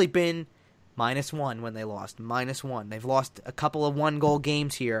usually been -1 when they lost. -1. They've lost a couple of 1-goal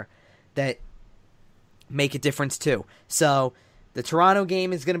games here that make a difference too. So the Toronto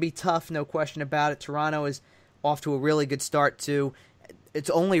game is going to be tough, no question about it. Toronto is off to a really good start too. It's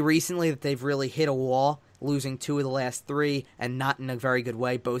only recently that they've really hit a wall, losing 2 of the last 3, and not in a very good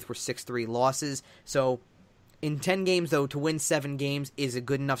way. Both were 6-3 losses. So in 10 games, though, to win 7 games is a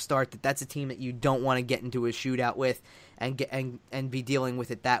good enough start that's a team that you don't want to get into a shootout with and be dealing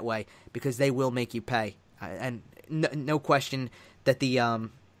with it that way, because they will make you pay. And no question that the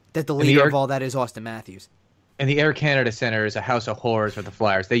leader of all that is Austin Matthews. And the Air Canada Center is a house of horrors for the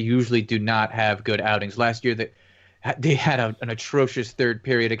Flyers. They usually do not have good outings. Last year, they had an atrocious third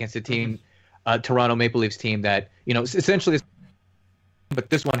period against a team, Toronto Maple Leafs team that, essentially, but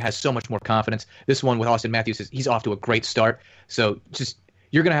this one has so much more confidence. This one with Austin Matthews, he's off to a great start. So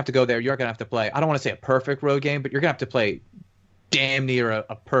you're going to have to go there. You're going to have to play, I don't want to say a perfect road game, but you're going to have to play damn near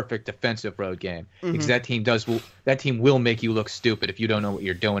a perfect defensive road game, because that team will make you look stupid if you don't know what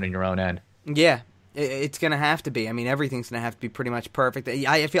you're doing in your own end. Yeah, it's going to have to be. I mean, everything's going to have to be pretty much perfect.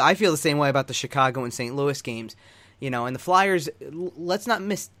 I feel the same way about the Chicago and St. Louis games. And the Flyers, let's not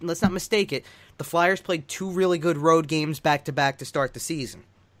mistake it. The Flyers played 2 really good road games back to back to start the season.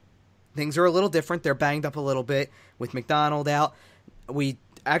 Things are a little different. They're banged up a little bit with MacDonald out. We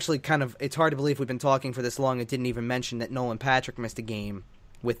actually it's hard to believe we've been talking for this long and didn't even mention that Nolan Patrick missed a game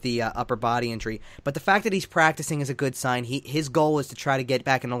with the upper body injury. But the fact that he's practicing is a good sign. His goal is to try to get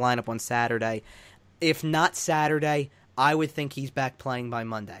back in the lineup on Saturday. If not Saturday, I would think he's back playing by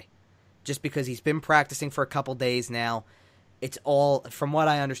Monday. Just because he's been practicing for a couple days now. It's all, from what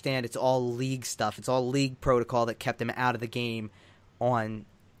I understand, it's all league stuff. It's all league protocol that kept him out of the game on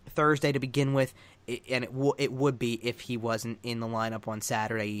Thursday to begin with, and it would be if he wasn't in the lineup on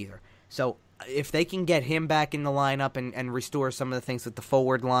Saturday either. So if they can get him back in the lineup and restore some of the things with the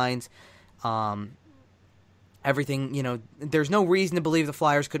forward lines, everything, there's no reason to believe the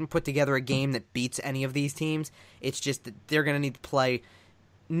Flyers couldn't put together a game that beats any of these teams. It's just that they're going to need to play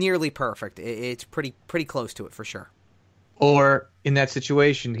nearly perfect. It's pretty close to it for sure. Or in that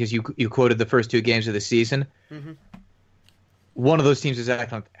situation, because you quoted the first 2 games of the season, one of those teams is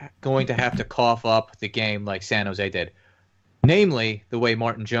going to have to cough up the game like San Jose did. Namely, the way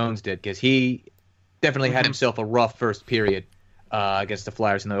Martin Jones did, because he definitely had himself a rough first period against the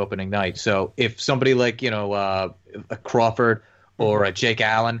Flyers in the opening night. So if somebody like, a Crawford or a Jake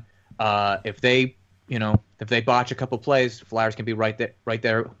Allen, if they botch a couple plays, Flyers can be right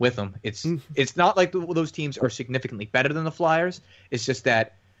there with them. It's not like those teams are significantly better than the Flyers. It's just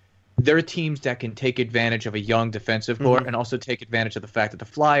that they're teams that can take advantage of a young defensive core and also take advantage of the fact that the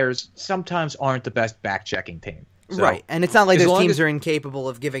Flyers sometimes aren't the best back-checking team. So, right, and it's not like those teams are incapable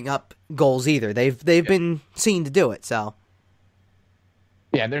of giving up goals either. They've been seen to do it, so.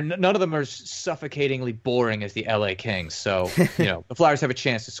 Yeah, none of them are suffocatingly boring as the LA Kings. So, the Flyers have a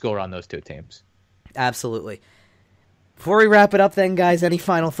chance to score on those 2 teams. Absolutely. Before we wrap it up then, guys, any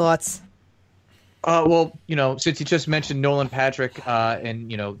final thoughts? Well, since you just mentioned Nolan Patrick and,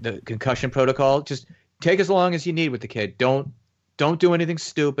 the concussion protocol, just take as long as you need with the kid. Don't do anything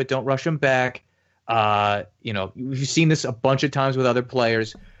stupid. Don't rush him back. You've seen this a bunch of times with other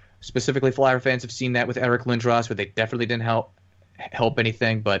players. Specifically, Flyer fans have seen that with Eric Lindros, where they definitely didn't help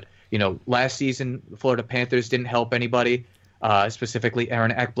anything. But, last season, the Florida Panthers didn't help anybody. Specifically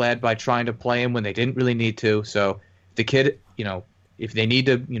Aaron Ekblad, by trying to play him when they didn't really need to. So the kid, if they need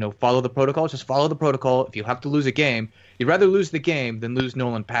to, follow the protocol, just follow the protocol. If you have to lose a game, you'd rather lose the game than lose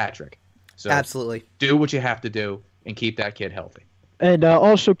Nolan Patrick. So absolutely, do what you have to do and keep that kid healthy. And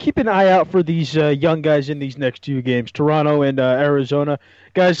also keep an eye out for these young guys in these next 2 games, Toronto and Arizona.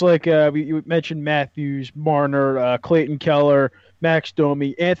 Guys like you mentioned Matthews, Marner, Clayton Keller, Max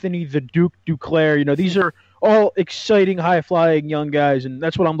Domi, Anthony the Duke Duclair. These are all exciting, high-flying young guys, and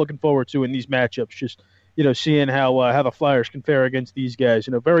that's what I'm looking forward to in these matchups. Just seeing how the Flyers can fare against these guys.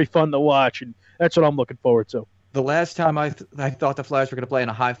 Very fun to watch, and that's what I'm looking forward to. The last time I thought the Flyers were going to play in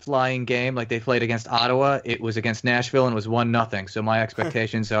a high-flying game like they played against Ottawa, it was against Nashville and it was 1-0. So my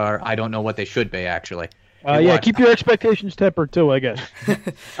expectations are, I don't know what they should be, actually. Keep your expectations tempered too, I guess.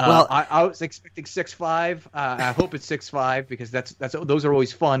 Well, I was expecting 6-5. I hope it's 6-5 because those are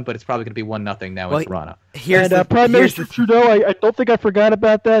always fun, but it's probably going to be 1-0 now in Toronto. Prime Minister Trudeau, I don't think I forgot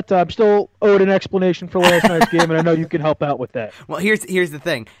about that. I'm still owed an explanation for last night's game, and I know you can help out with that. Well, here's the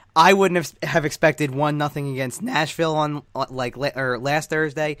thing. I wouldn't have expected 1-0 against Nashville on last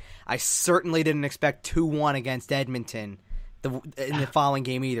Thursday. I certainly didn't expect 2-1 against Edmonton in the following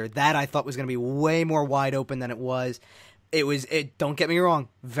game either. That I thought was going to be way more wide open than it was. Don't get me wrong,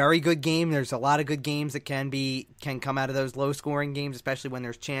 very good game. There's a lot of good games that can come out of those low scoring games, especially when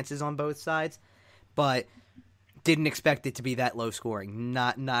there's chances on both sides. But didn't expect it to be that low scoring,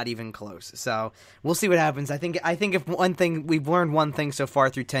 not even close. So we'll see what happens. I think if we've learned one thing so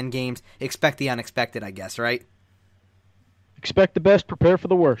far through 10 games, expect the unexpected, I guess, right? Expect the best, prepare for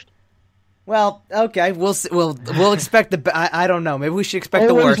the worst. Well, okay, we'll expect the. I don't know. Maybe we should expect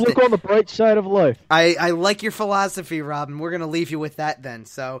the Always worst. Look on the bright side of life. I like your philosophy, Rob, and we're going to leave you with that then.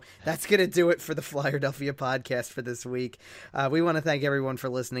 So that's going to do it for the Flyerdelphia podcast for this week. We want to thank everyone for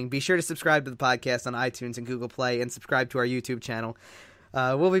listening. Be sure to subscribe to the podcast on iTunes and Google Play, and subscribe to our YouTube channel.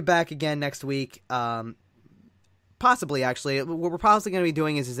 We'll be back again next week. possibly actually, what we're possibly going to be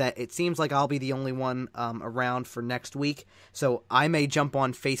doing is that it seems like I'll be the only one around for next week. So I may jump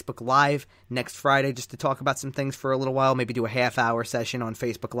on Facebook Live next Friday just to talk about some things for a little while. Maybe do a half-hour session on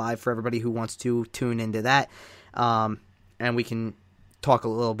Facebook Live for everybody who wants to tune into that. And we can talk a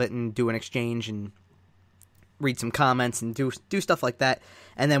little bit and do an exchange and read some comments and do stuff like that.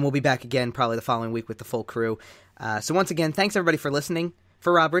 And then we'll be back again probably the following week with the full crew. So once again, thanks everybody for listening.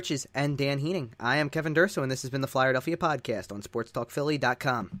 For Rob Riches and Dan Heaning, I am Kevin Durso, and this has been the Flyerdelphia Podcast on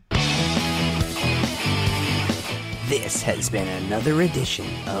sportstalkphilly.com. This has been another edition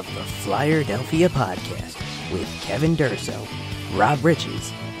of the Flyerdelphia Podcast with Kevin Durso, Rob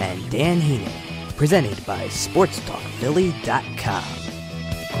Riches, and Dan Heaning, presented by sportstalkphilly.com.